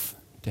life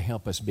to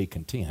help us be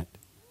content,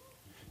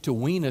 to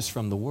wean us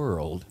from the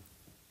world.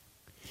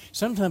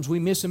 Sometimes we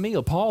miss a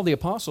meal. Paul the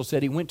Apostle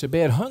said he went to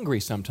bed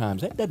hungry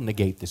sometimes. That doesn't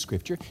negate the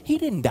Scripture. He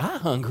didn't die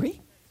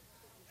hungry.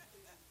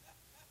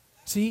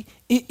 See,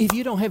 if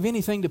you don't have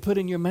anything to put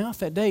in your mouth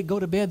that day, go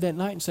to bed that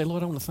night and say,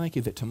 Lord, I want to thank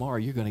you that tomorrow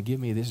you're going to give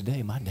me this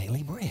day my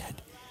daily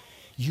bread.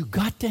 You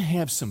got to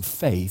have some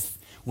faith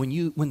when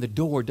the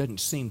door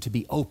doesn't seem to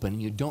be open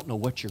and you don't know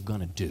what you're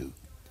going to do.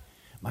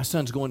 My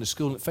son's going to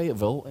school at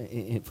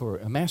Fayetteville for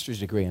a master's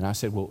degree. And I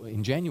said, well,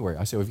 in January.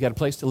 I said, well, have you got a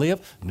place to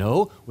live?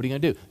 No. What are you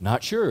going to do?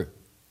 Not sure.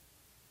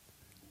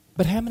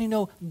 But how many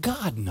know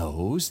God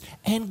knows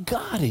and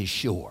God is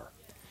sure?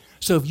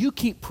 So if you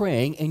keep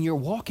praying and you're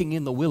walking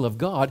in the will of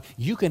God,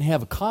 you can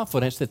have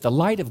confidence that the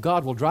light of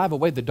God will drive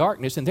away the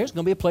darkness and there's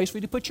going to be a place for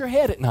you to put your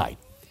head at night.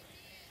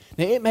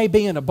 Now, it may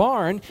be in a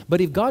barn, but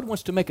if God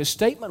wants to make a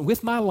statement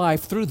with my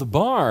life through the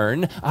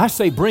barn, I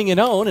say bring it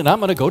on and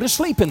I'm going to go to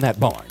sleep in that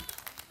barn.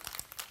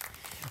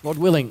 Lord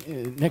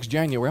willing, next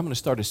January, I'm going to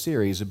start a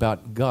series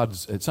about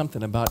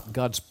something about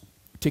God's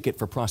ticket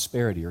for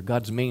prosperity or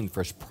God's mean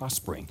for us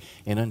prospering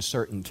in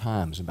uncertain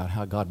times, about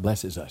how God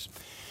blesses us.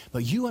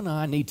 But you and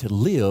I need to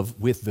live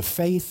with the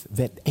faith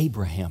that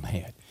Abraham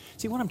had.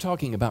 See, what I'm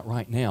talking about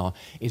right now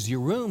is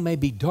your room may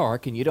be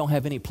dark and you don't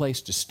have any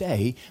place to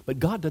stay, but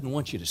God doesn't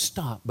want you to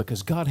stop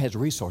because God has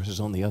resources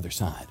on the other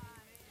side.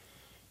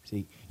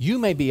 See, you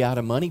may be out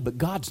of money, but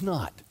God's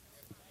not.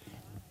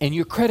 And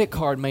your credit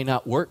card may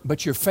not work,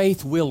 but your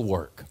faith will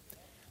work.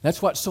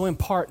 That's what's so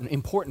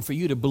important for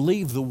you to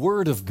believe the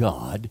Word of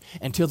God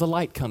until the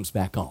light comes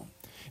back on.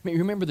 I mean,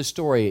 remember the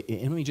story,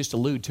 and let me just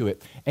allude to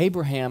it.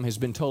 Abraham has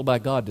been told by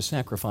God to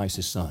sacrifice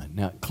his son.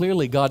 Now,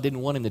 clearly God didn't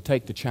want him to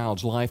take the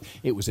child's life.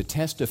 It was a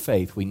test of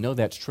faith. We know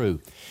that's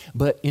true.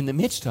 But in the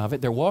midst of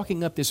it, they're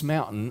walking up this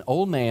mountain,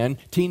 old man,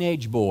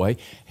 teenage boy.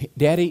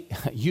 Daddy,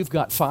 you've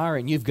got fire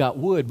and you've got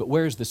wood, but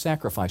where's the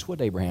sacrifice? What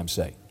did Abraham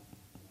say?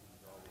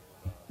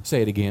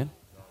 Say it again.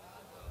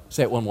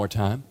 Say it one more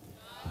time.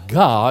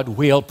 God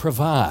will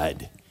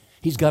provide.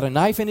 He's got a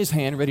knife in his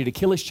hand ready to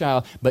kill his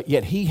child, but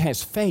yet he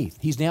has faith.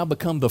 He's now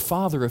become the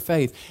father of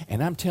faith.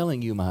 And I'm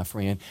telling you, my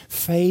friend,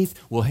 faith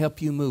will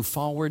help you move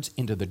forwards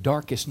into the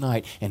darkest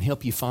night and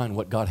help you find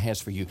what God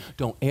has for you.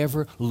 Don't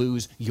ever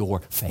lose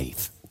your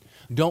faith.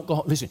 Don't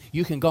go, listen,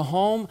 you can go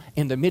home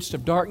in the midst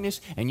of darkness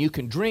and you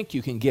can drink,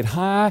 you can get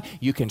high,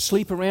 you can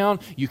sleep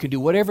around, you can do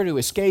whatever to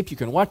escape, you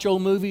can watch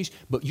old movies,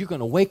 but you're going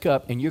to wake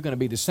up and you're going to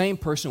be the same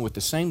person with the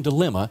same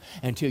dilemma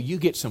until you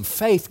get some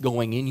faith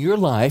going in your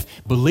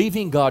life,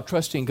 believing God,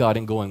 trusting God,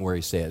 and going where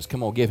He says.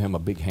 Come on, give Him a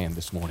big hand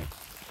this morning.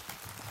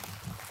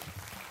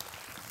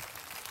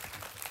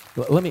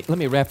 Let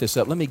me wrap this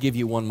up. Let me give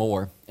you one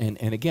more. And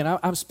again,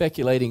 I'm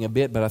speculating a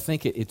bit, but I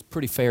think it's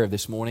pretty fair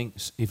this morning.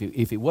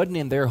 If it wasn't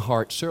in their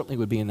heart, certainly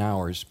would be in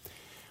ours.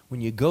 when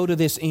you go to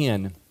this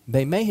inn,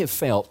 they may have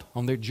felt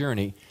on their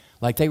journey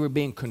like they were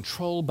being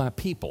controlled by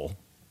people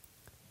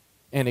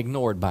and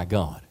ignored by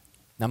God.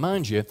 Now,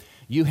 mind you,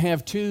 you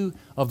have two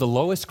of the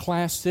lowest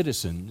class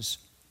citizens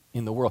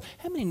in the world.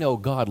 How many know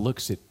God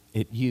looks at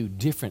you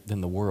different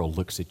than the world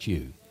looks at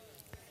you?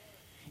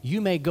 You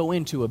may go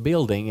into a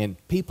building and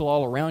people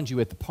all around you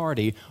at the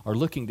party are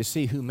looking to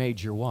see who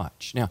made your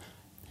watch. Now,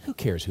 who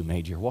cares who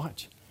made your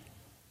watch?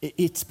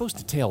 It's supposed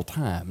to tell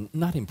time,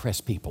 not impress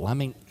people. I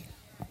mean,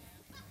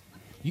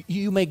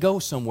 you may go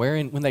somewhere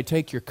and when they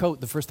take your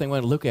coat, the first thing they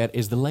want to look at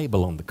is the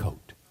label on the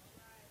coat.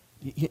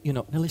 You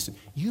know, now listen,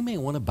 you may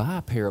want to buy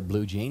a pair of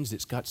blue jeans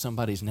that's got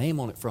somebody's name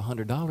on it for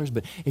 $100,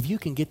 but if you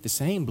can get the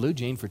same blue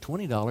jean for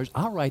 $20,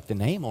 I'll write the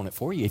name on it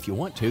for you if you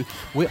want to.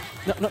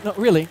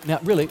 Really,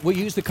 we'll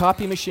use the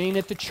copy machine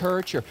at the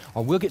church or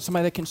we'll get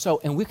somebody that can sew,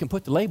 and we can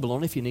put the label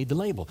on if you need the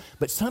label.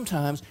 But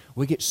sometimes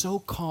we get so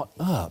caught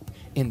up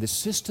in the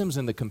systems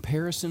and the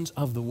comparisons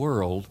of the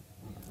world.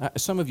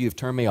 Some of you have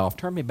turned me off.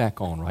 Turn me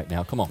back on right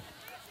now. Come on.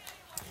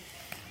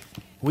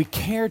 We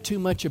care too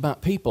much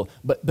about people,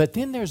 but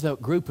then there's a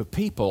group of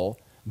people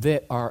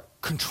that are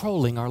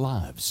controlling our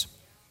lives.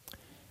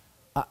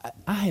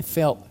 I have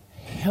felt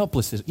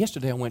helpless.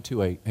 Yesterday I went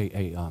to a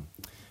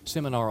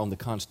seminar on the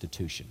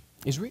Constitution.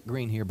 Is Rick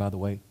Green here, by the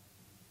way?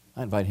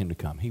 I invite him to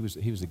come. He was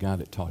the guy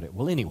that taught it.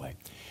 Well, anyway,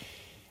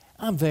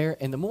 I'm there,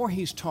 and the more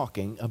he's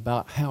talking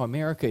about how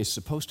America is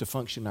supposed to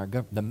function in our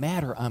government, the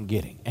madder I'm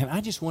getting. And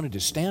I just wanted to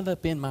stand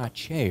up in my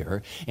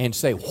chair and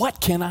say, what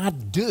can I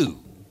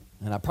do?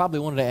 And I probably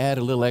wanted to add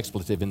a little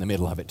expletive in the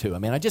middle of it too. I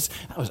mean, I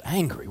was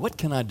angry. What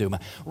can I do?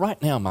 Right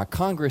now, my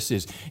Congress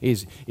is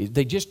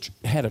they just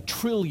had $1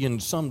 trillion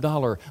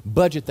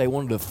budget they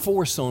wanted to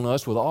force on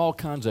us with all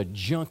kinds of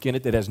junk in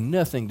it that has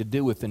nothing to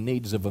do with the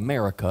needs of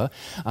America.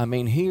 I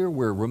mean, here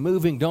we're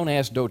removing Don't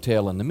Ask, Don't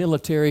Tell in the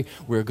military.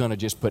 We're going to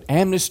just put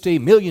amnesty,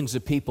 millions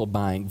of people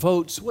buying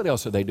votes. What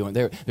else are they doing?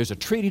 There's a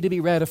treaty to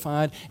be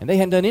ratified, and they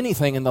hadn't done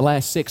anything in the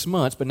last 6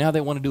 months, but now they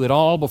want to do it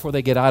all before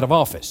they get out of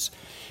office.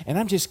 And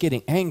I'm just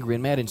getting angry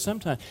and mad. And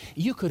sometimes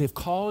you could have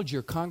called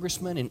your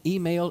congressman and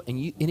emailed,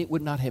 and it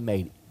would not have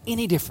made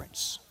any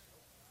difference.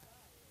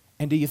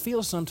 And do you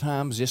feel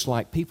sometimes just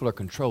like people are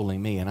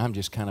controlling me and I'm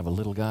just kind of a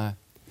little guy?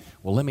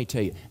 Well, let me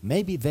tell you,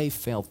 maybe they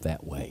felt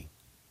that way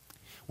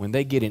when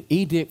they get an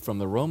edict from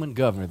the Roman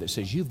governor that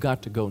says you've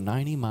got to go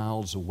 90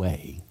 miles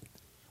away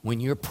when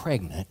you're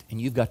pregnant and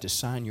you've got to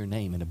sign your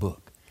name in a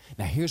book.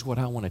 Now, here's what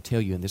I want to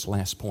tell you in this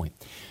last point.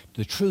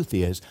 The truth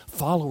is,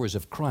 followers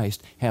of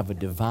Christ have a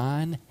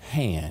divine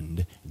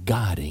hand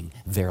guiding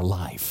their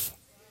life.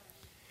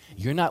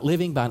 You're not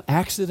living by an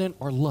accident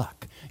or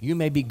luck. You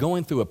may be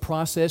going through a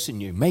process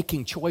and you're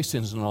making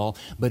choices and all,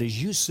 but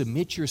as you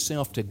submit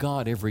yourself to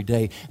God every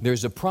day,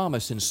 there's a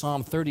promise in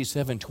Psalm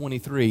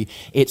 37:23.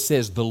 It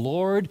says, the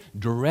Lord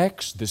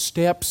directs the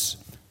steps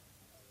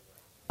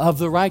of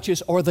the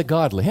righteous or the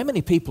godly. How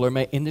many people are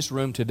in this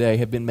room today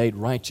have been made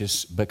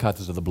righteous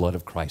because of the blood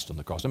of Christ on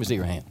the cross? Let me see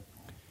your hand.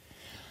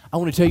 I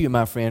want to tell you,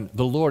 my friend,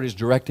 the Lord is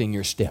directing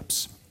your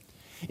steps.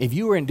 If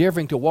you are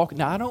endeavoring to walk,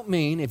 now I don't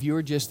mean if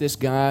you're just this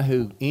guy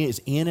who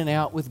is in and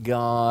out with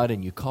God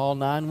and you call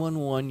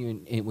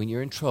 911 when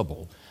you're in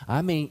trouble.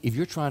 I mean, if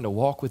you're trying to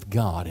walk with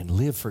God and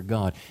live for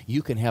God,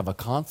 you can have a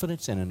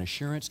confidence and an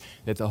assurance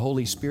that the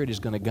Holy Spirit is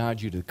going to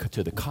guide you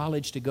to the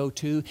college to go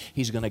to.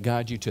 He's going to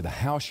guide you to the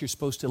house you're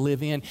supposed to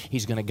live in.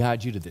 He's going to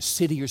guide you to the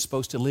city you're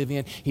supposed to live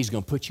in. He's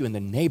going to put you in the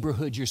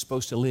neighborhood you're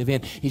supposed to live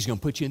in. He's going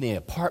to put you in the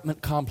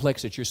apartment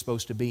complex that you're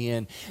supposed to be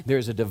in.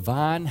 There's a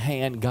divine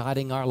hand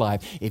guiding our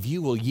life. If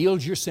you will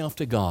yield yourself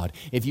to God,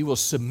 if you will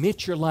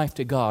submit your life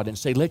to God and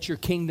say, let your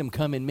kingdom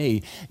come in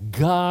me,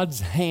 God's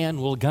hand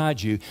will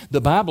guide you.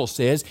 The Bible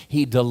says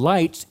He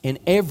delights in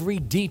every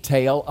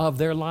detail of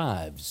their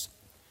lives.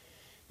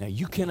 Now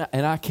you cannot,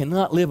 and I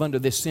cannot live under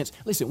this sense.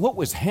 Listen, what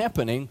was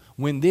happening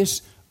when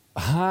this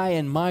high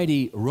and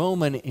mighty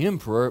Roman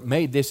emperor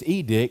made this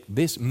edict,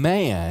 this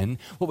man,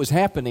 what was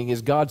happening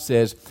is God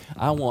says,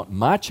 I want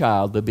my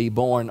child to be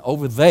born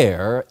over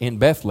there in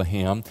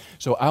Bethlehem,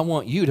 so I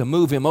want you to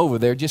move him over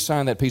there. Just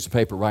sign that piece of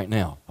paper right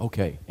now.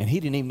 Okay. And he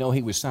didn't even know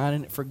he was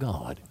signing it for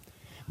God.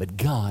 But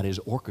God is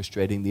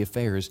orchestrating the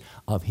affairs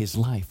of his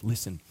life.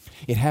 Listen,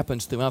 it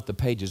happens throughout the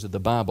pages of the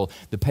Bible.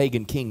 The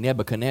pagan king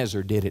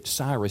Nebuchadnezzar did it.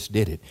 Cyrus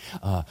did it.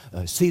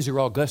 Caesar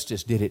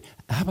Augustus did it.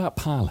 How about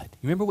Pilate?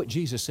 You remember what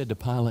Jesus said to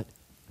Pilate?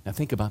 Now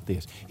think about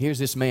this. Here's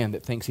this man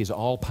that thinks he's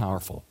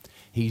all-powerful.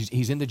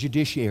 He's in the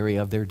judiciary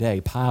of their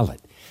day, Pilate.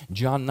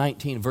 John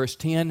 19, verse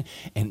 10,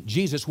 and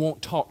Jesus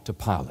won't talk to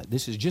Pilate.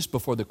 This is just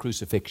before the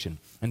crucifixion.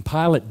 And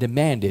Pilate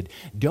demanded,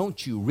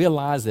 don't you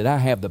realize that I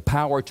have the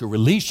power to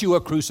release you or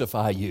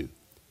crucify you?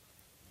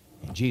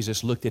 And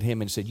Jesus looked at him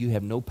and said, you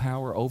have no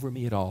power over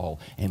me at all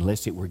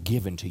unless it were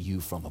given to you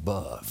from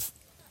above.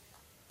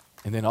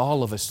 And then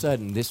all of a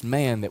sudden, this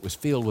man that was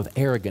filled with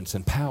arrogance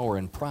and power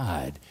and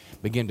pride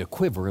began to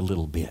quiver a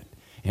little bit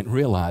and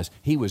realize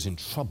he was in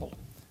trouble.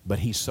 But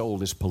he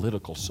sold his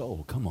political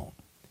soul. Come on.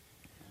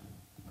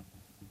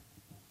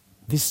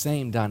 This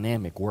same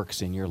dynamic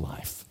works in your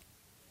life.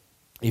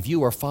 If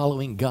you are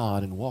following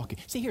God and walking.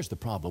 See, here's the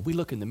problem. We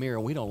look in the mirror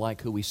and we don't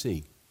like who we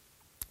see.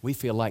 We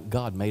feel like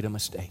God made a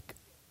mistake.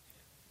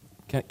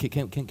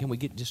 Can we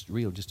get just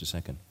real just a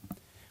second?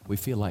 We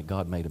feel like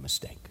God made a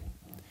mistake.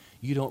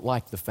 You don't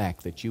like the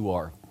fact that you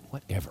are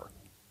whatever.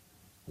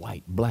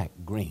 White, black,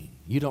 green.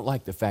 You don't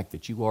like the fact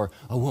that you are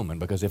a woman,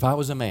 because if I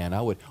was a man,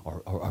 I would,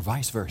 or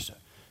vice versa.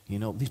 You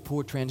know, these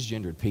poor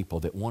transgendered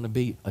people that want to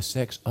be a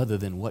sex other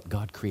than what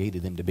God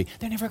created them to be,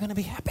 they're never going to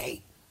be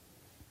happy.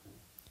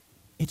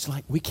 It's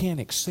like we can't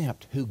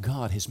accept who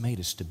God has made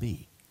us to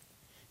be.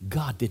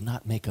 God did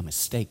not make a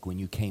mistake when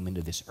you came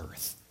into this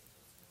earth.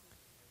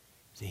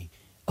 See,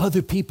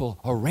 other people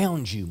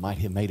around you might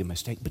have made a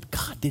mistake, but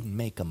God didn't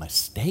make a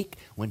mistake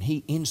when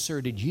He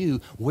inserted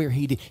you where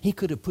He did. He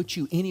could have put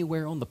you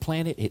anywhere on the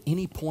planet at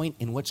any point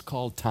in what's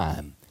called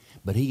time.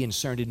 But He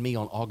inserted me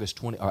on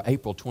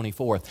April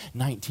 24th,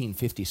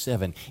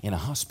 1957 in a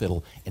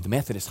hospital, at the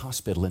Methodist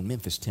Hospital in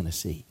Memphis,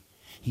 Tennessee.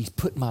 He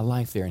put my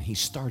life there and He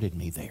started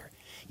me there.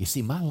 You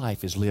see, my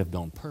life is lived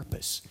on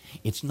purpose.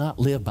 It's not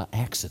lived by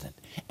accident.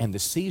 And the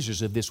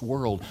Caesars of this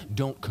world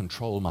don't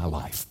control my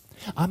life.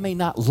 I may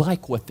not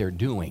like what they're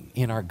doing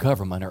in our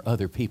government or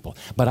other people,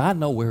 but I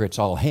know where it's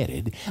all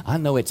headed. I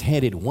know it's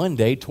headed one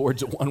day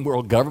towards a one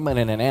world government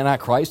and an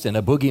antichrist and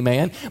a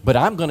boogeyman, but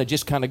I'm going to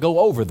just kind of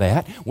go over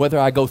that. Whether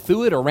I go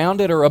through it, around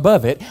it, or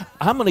above it,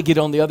 I'm going to get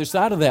on the other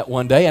side of that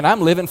one day, and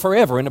I'm living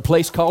forever in a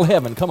place called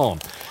heaven. Come on.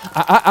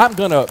 I'm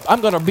going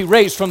to be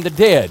raised from the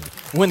dead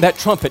when that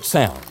trumpet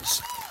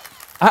sounds.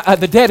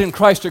 The dead in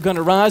Christ are going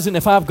to rise, and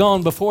if I've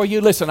gone before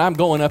you, listen, I'm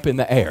going up in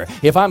the air.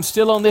 If I'm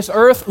still on this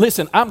earth,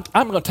 listen, I'm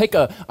going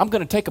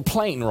to take a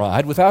plane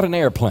ride without an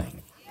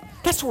airplane.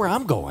 That's where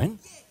I'm going,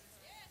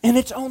 and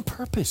it's on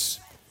purpose.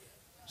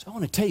 So I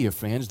want to tell you,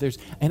 friends,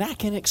 and I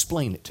can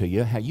explain it to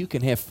you, how you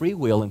can have free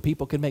will and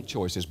people can make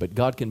choices, but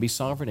God can be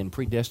sovereign and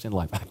predestined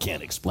life. I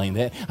can't explain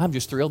that. I'm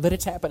just thrilled that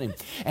it's happening,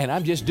 and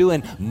I'm just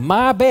doing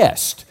my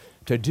best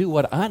to do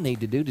what I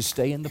need to do to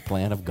stay in the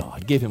plan of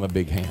God. Give Him a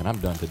big hand. I'm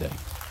done today.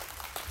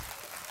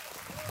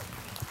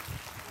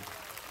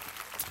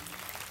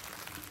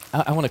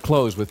 I want to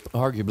close with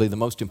arguably the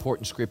most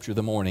important scripture of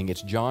the morning.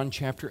 It's John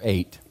chapter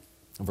 8,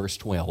 verse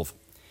 12.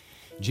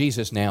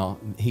 Jesus now,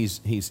 he's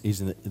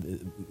in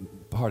the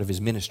part of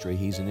His ministry.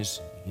 He's in His,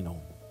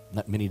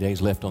 not many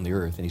days left on the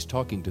earth, and He's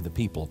talking to the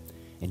people.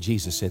 And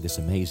Jesus said this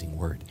amazing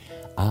word,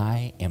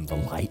 I am the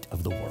light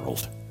of the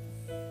world.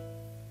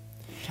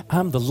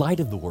 I'm the light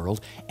of the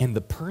world, and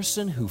the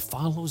person who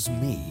follows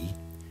me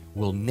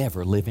will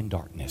never live in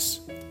darkness,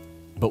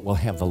 but will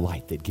have the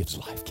light that gives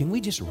life. Can we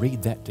just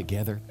read that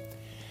together?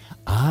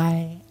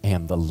 I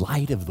am the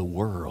light of the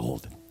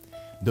world.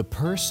 The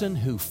person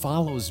who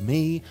follows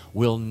me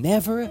will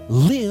never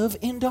live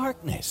in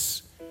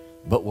darkness,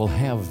 but will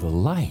have the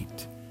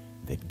light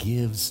that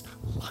gives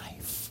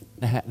life.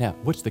 Now,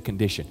 what's the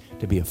condition?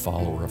 To be a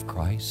follower of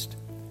Christ.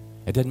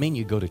 It doesn't mean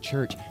you go to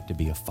church to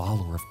be a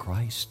follower of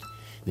Christ.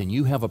 Then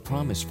you have a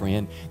promise,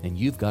 friend, and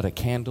you've got a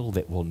candle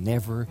that will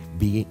never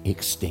be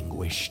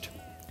extinguished.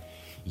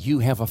 You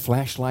have a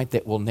flashlight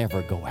that will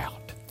never go out.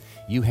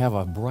 You have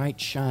a bright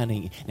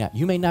shining. Now,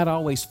 you may not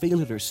always feel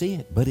it or see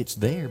it, but it's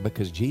there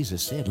because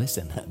Jesus said,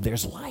 listen,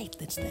 there's light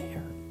that's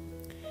there.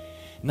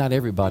 Not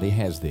everybody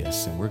has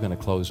this, and we're going to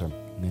close now.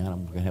 We're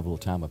going to have a little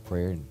time of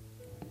prayer and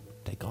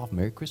take off.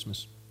 Merry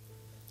Christmas.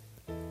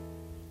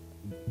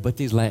 But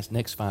these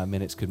next 5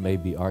 minutes could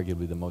maybe be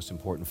arguably the most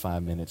important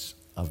 5 minutes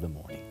of the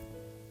morning.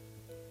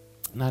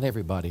 Not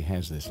everybody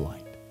has this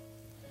light.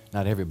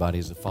 Not everybody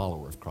is a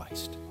follower of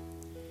Christ.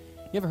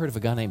 You ever heard of a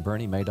guy named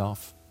Bernie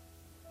Madoff?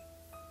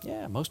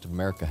 Yeah, most of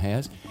America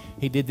has.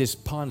 He did this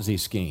Ponzi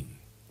scheme,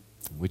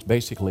 which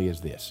basically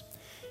is this.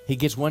 He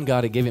gets one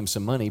guy to give him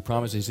some money,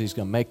 promises he's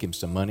going to make him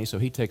some money, so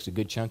he takes a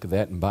good chunk of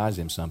that and buys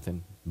him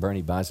something.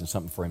 Bernie buys him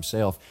something for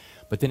himself.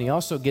 But then he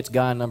also gets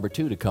guy number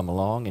 2 to come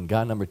along, and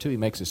guy number 2, he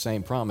makes the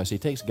same promise. He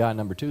takes guy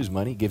number 2's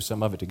money, gives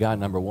some of it to guy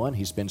number 1,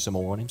 he spends some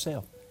more on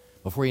himself.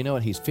 Before you know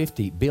it, he's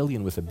 $50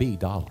 billion with a B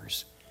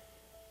dollars.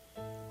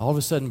 All of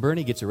a sudden,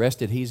 Bernie gets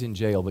arrested, he's in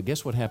jail, but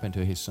guess what happened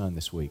to his son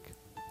this week?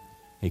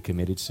 He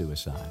committed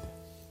suicide.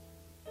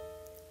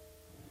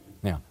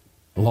 Now,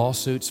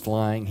 lawsuits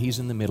flying, he's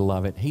in the middle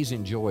of it. He's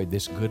enjoyed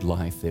this good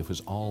life that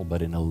was all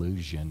but an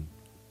illusion.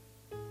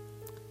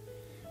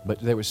 But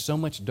there was so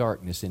much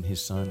darkness in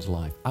his son's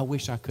life. I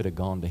wish I could have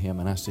gone to him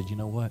and I said, you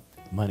know what?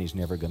 Money's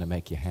never going to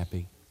make you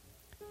happy.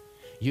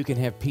 You can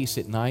have peace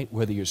at night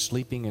whether you're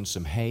sleeping in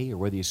some hay or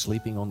whether you're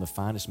sleeping on the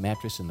finest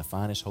mattress in the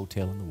finest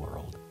hotel in the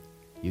world.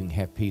 You can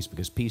have peace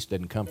because peace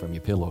doesn't come from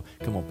your pillow.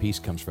 Come on, peace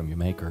comes from your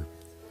Maker.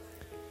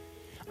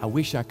 I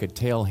wish I could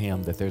tell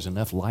him that there's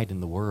enough light in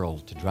the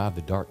world to drive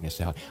the darkness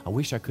out. I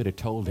wish I could have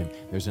told him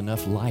there's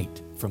enough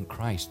light from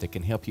Christ that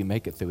can help you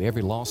make it through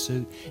every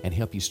lawsuit and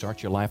help you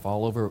start your life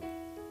all over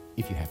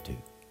if you have to.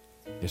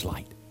 There's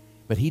light.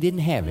 But he didn't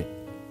have it,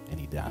 and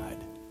he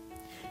died.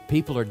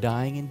 People are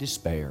dying in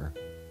despair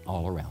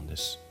all around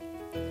us.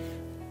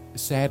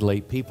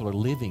 Sadly, people are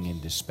living in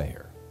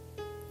despair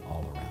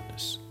all around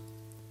us.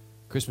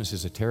 Christmas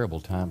is a terrible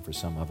time for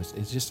some of us.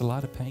 It's just a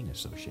lot of pain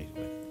associated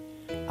with it.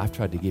 I've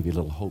tried to give you a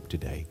little hope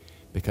today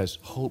because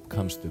hope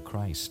comes through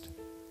Christ.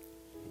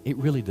 It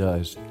really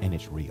does, and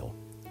it's real.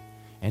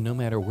 And no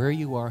matter where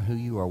you are, who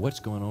you are, what's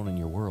going on in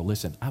your world,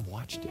 listen, I've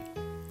watched it.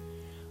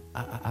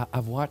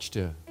 I've watched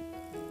a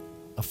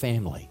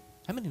family.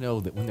 How many know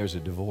that when there's a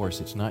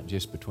divorce, it's not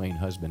just between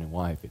husband and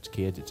wife, it's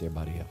kids, it's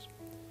everybody else?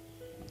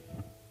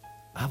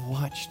 I've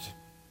watched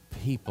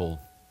people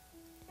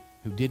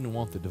who didn't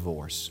want the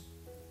divorce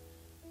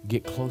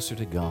get closer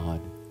to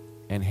God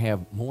and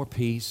have more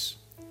peace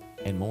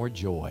and more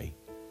joy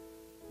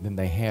than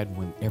they had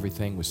when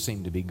everything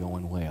seemed to be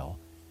going well,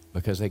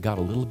 because they got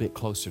a little bit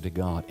closer to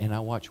God. And I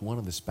watched one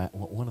of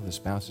the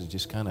spouses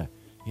just kind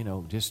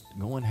of, just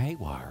going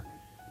haywire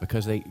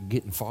because they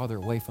getting farther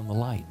away from the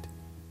light,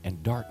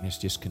 and darkness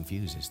just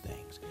confuses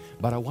things.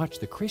 But I watch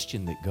the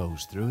Christian that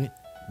goes through it,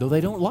 though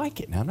they don't like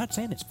it. Now, I'm not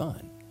saying it's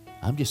fun.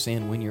 I'm just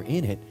saying when you're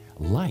in it,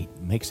 light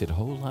makes it a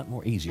whole lot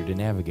more easier to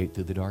navigate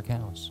through the dark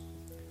house.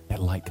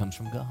 That light comes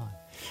from God.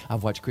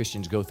 I've watched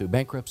Christians go through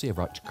bankruptcy. I've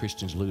watched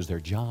Christians lose their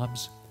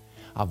jobs.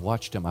 I've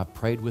watched them. I've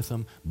prayed with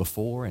them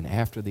before and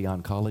after the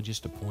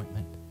oncologist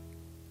appointment.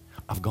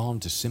 I've gone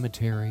to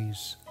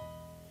cemeteries,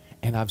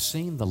 and I've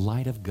seen the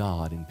light of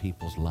God in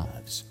people's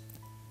lives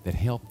that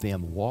help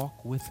them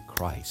walk with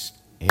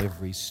Christ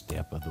every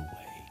step of the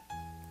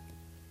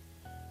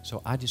way.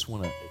 So I just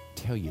want to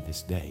tell you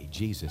this day,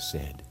 Jesus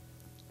said,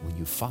 when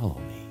you follow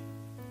me,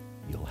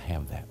 you'll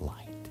have that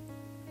light.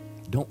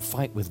 Don't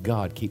fight with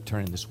God. Keep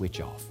turning the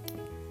switch off.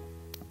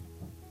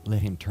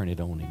 Let Him turn it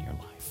on in your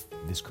life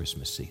this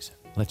Christmas season.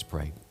 Let's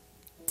pray.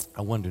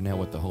 I wonder now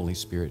what the Holy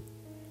Spirit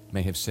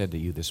may have said to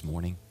you this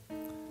morning.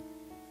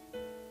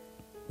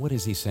 What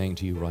is He saying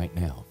to you right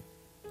now?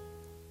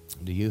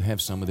 Do you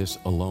have some of this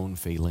alone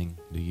feeling?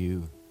 Do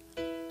you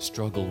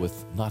struggle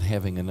with not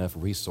having enough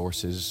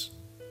resources?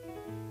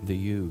 Do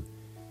you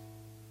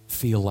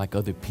feel like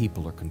other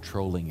people are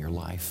controlling your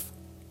life?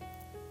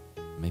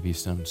 Maybe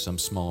some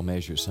small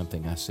measure,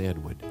 something I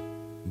said would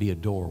be a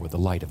door where the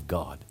light of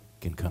God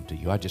can come to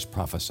you. I just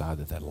prophesy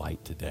that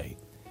light today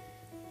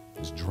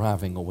is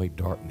driving away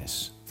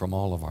darkness from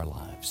all of our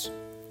lives.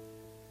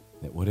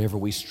 That whatever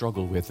we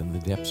struggle with in the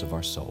depths of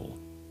our soul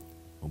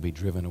will be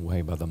driven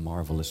away by the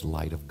marvelous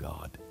light of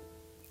God.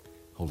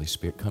 Holy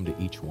Spirit, come to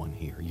each one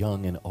here,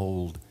 young and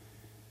old,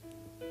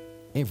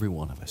 every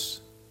one of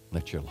us.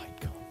 Let your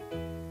light come.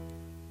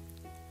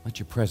 Let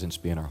your presence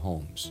be in our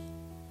homes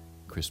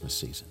Christmas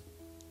season.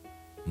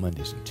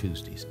 Mondays and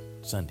Tuesdays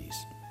and Sundays,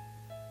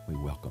 we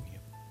welcome you.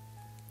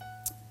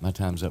 My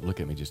time's up. Look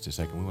at me just a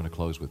second. We want to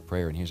close with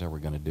prayer, and here's how we're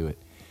going to do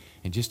it.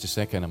 In just a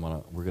second,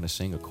 we're going to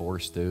sing a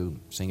chorus through,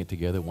 sing it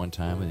together one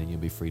time, and then you'll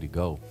be free to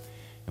go.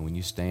 And when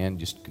you stand,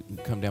 just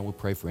come down. We'll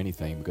pray for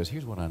anything, because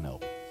here's what I know.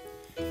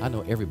 I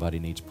know everybody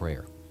needs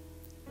prayer.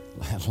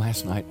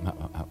 Last night,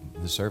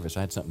 the service,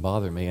 I had something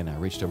bother me, and I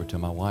reached over to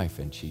my wife,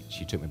 and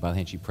she took me by the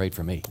hand. She prayed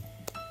for me.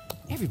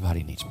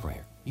 Everybody needs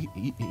prayer. You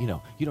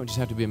don't just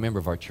have to be a member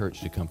of our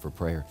church to come for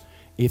prayer.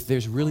 If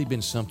there's really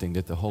been something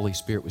that the Holy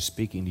Spirit was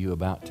speaking to you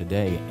about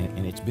today,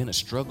 and it's been a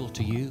struggle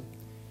to you,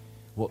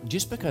 well,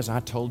 just because I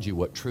told you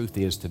what truth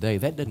is today,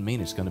 that doesn't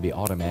mean it's going to be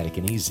automatic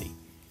and easy.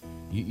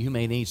 You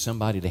may need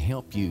somebody to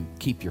help you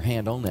keep your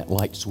hand on that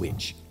light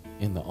switch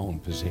in the on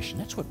position.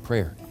 That's what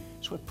prayer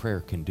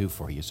can do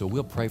for you. So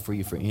we'll pray for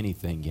you for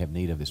anything you have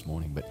need of this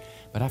morning.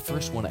 But I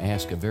first want to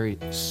ask a very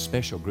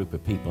special group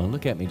of people, and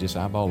look at me just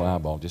eyeball to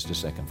eyeball just a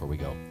second before we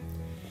go.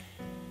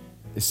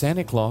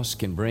 Santa Claus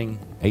can bring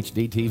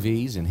HD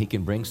TVs, and he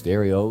can bring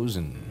stereos,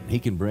 and he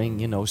can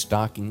bring,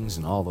 stockings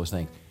and all those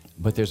things.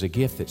 But there's a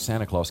gift that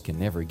Santa Claus can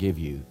never give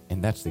you,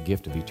 and that's the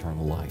gift of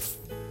eternal life.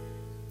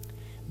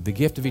 The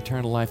gift of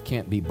eternal life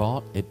can't be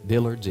bought at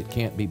Dillard's. It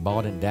can't be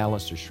bought in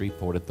Dallas or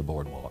Shreveport at the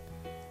boardwalk.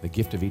 The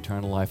gift of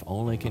eternal life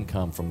only can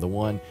come from the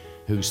one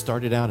who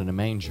started out in a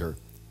manger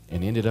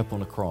and ended up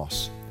on a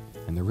cross.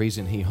 And the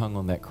reason he hung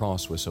on that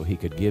cross was so he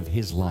could give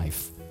his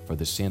life for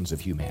the sins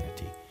of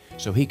humanity.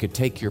 So he could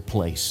take your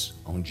place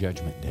on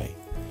Judgment Day.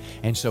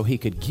 And so he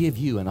could give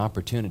you an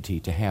opportunity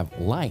to have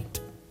light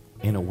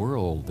in a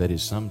world that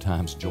is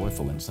sometimes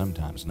joyful and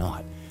sometimes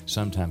not,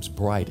 sometimes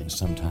bright and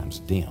sometimes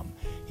dim.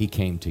 He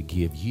came to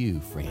give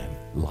you, friend,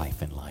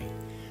 life and light.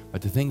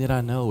 But the thing that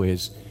I know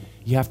is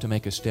you have to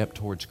make a step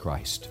towards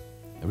Christ.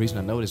 The reason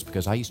I know it is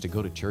because I used to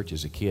go to church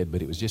as a kid,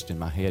 but it was just in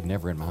my head,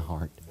 never in my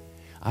heart.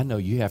 I know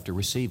you have to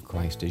receive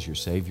Christ as your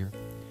Savior.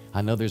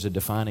 I know there's a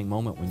defining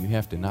moment when you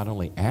have to not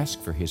only ask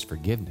for His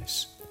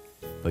forgiveness,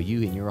 but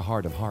you in your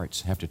heart of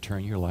hearts have to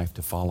turn your life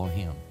to follow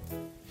Him.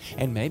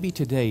 And maybe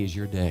today is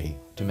your day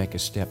to make a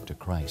step to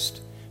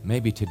Christ.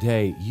 Maybe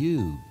today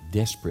you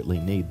desperately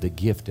need the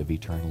gift of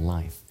eternal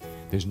life.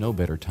 There's no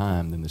better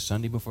time than the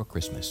Sunday before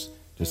Christmas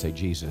to say,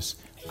 Jesus,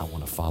 I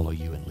want to follow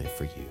you and live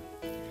for you.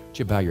 Would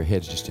you bow your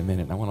heads just a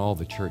minute? And I want all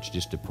the church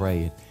just to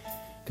pray,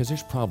 because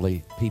there's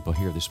probably people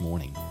here this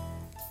morning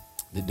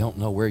that don't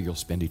know where you'll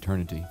spend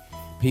eternity.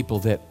 People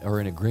that are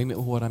in agreement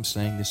with what I'm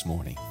saying this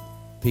morning.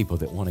 People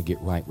that want to get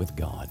right with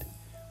God.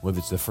 Whether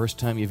it's the first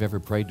time you've ever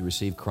prayed to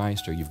receive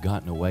Christ or you've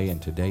gotten away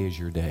and today is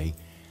your day,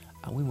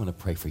 we want to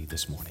pray for you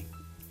this morning.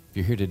 If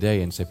you're here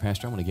today and say,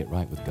 Pastor, I want to get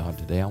right with God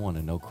today. I want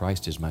to know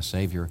Christ is my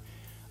Savior.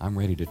 I'm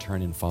ready to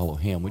turn and follow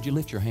Him. Would you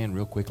lift your hand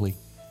real quickly?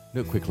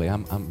 Do it quickly.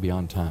 I'm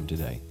beyond time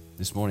today.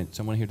 This morning,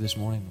 someone here this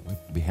morning,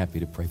 we'd be happy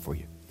to pray for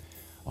you.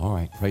 All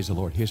right, praise the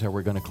Lord. Here's how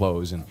we're going to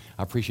close, and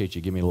I appreciate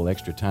you giving me a little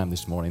extra time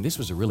this morning. This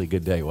was a really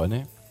good day, wasn't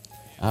it?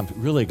 I'm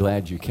really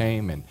glad you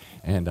came,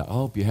 and I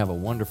hope you have a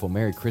wonderful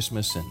Merry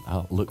Christmas, and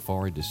I'll look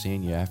forward to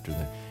seeing you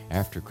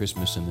after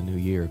Christmas and the New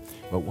Year.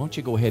 But won't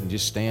you go ahead and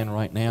just stand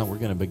right now? We're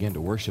going to begin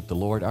to worship the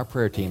Lord. Our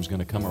prayer team's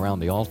going to come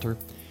around the altar,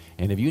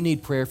 and if you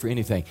need prayer for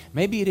anything,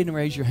 maybe you didn't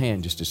raise your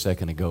hand just a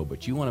second ago,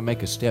 but you want to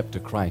make a step to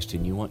Christ,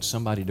 and you want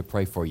somebody to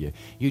pray for you,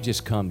 you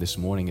just come this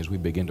morning as we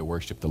begin to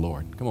worship the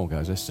Lord. Come on,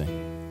 guys, let's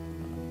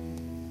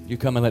sing. You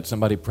come and let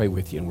somebody pray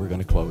with you, and we're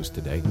going to close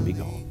today. Be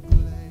gone.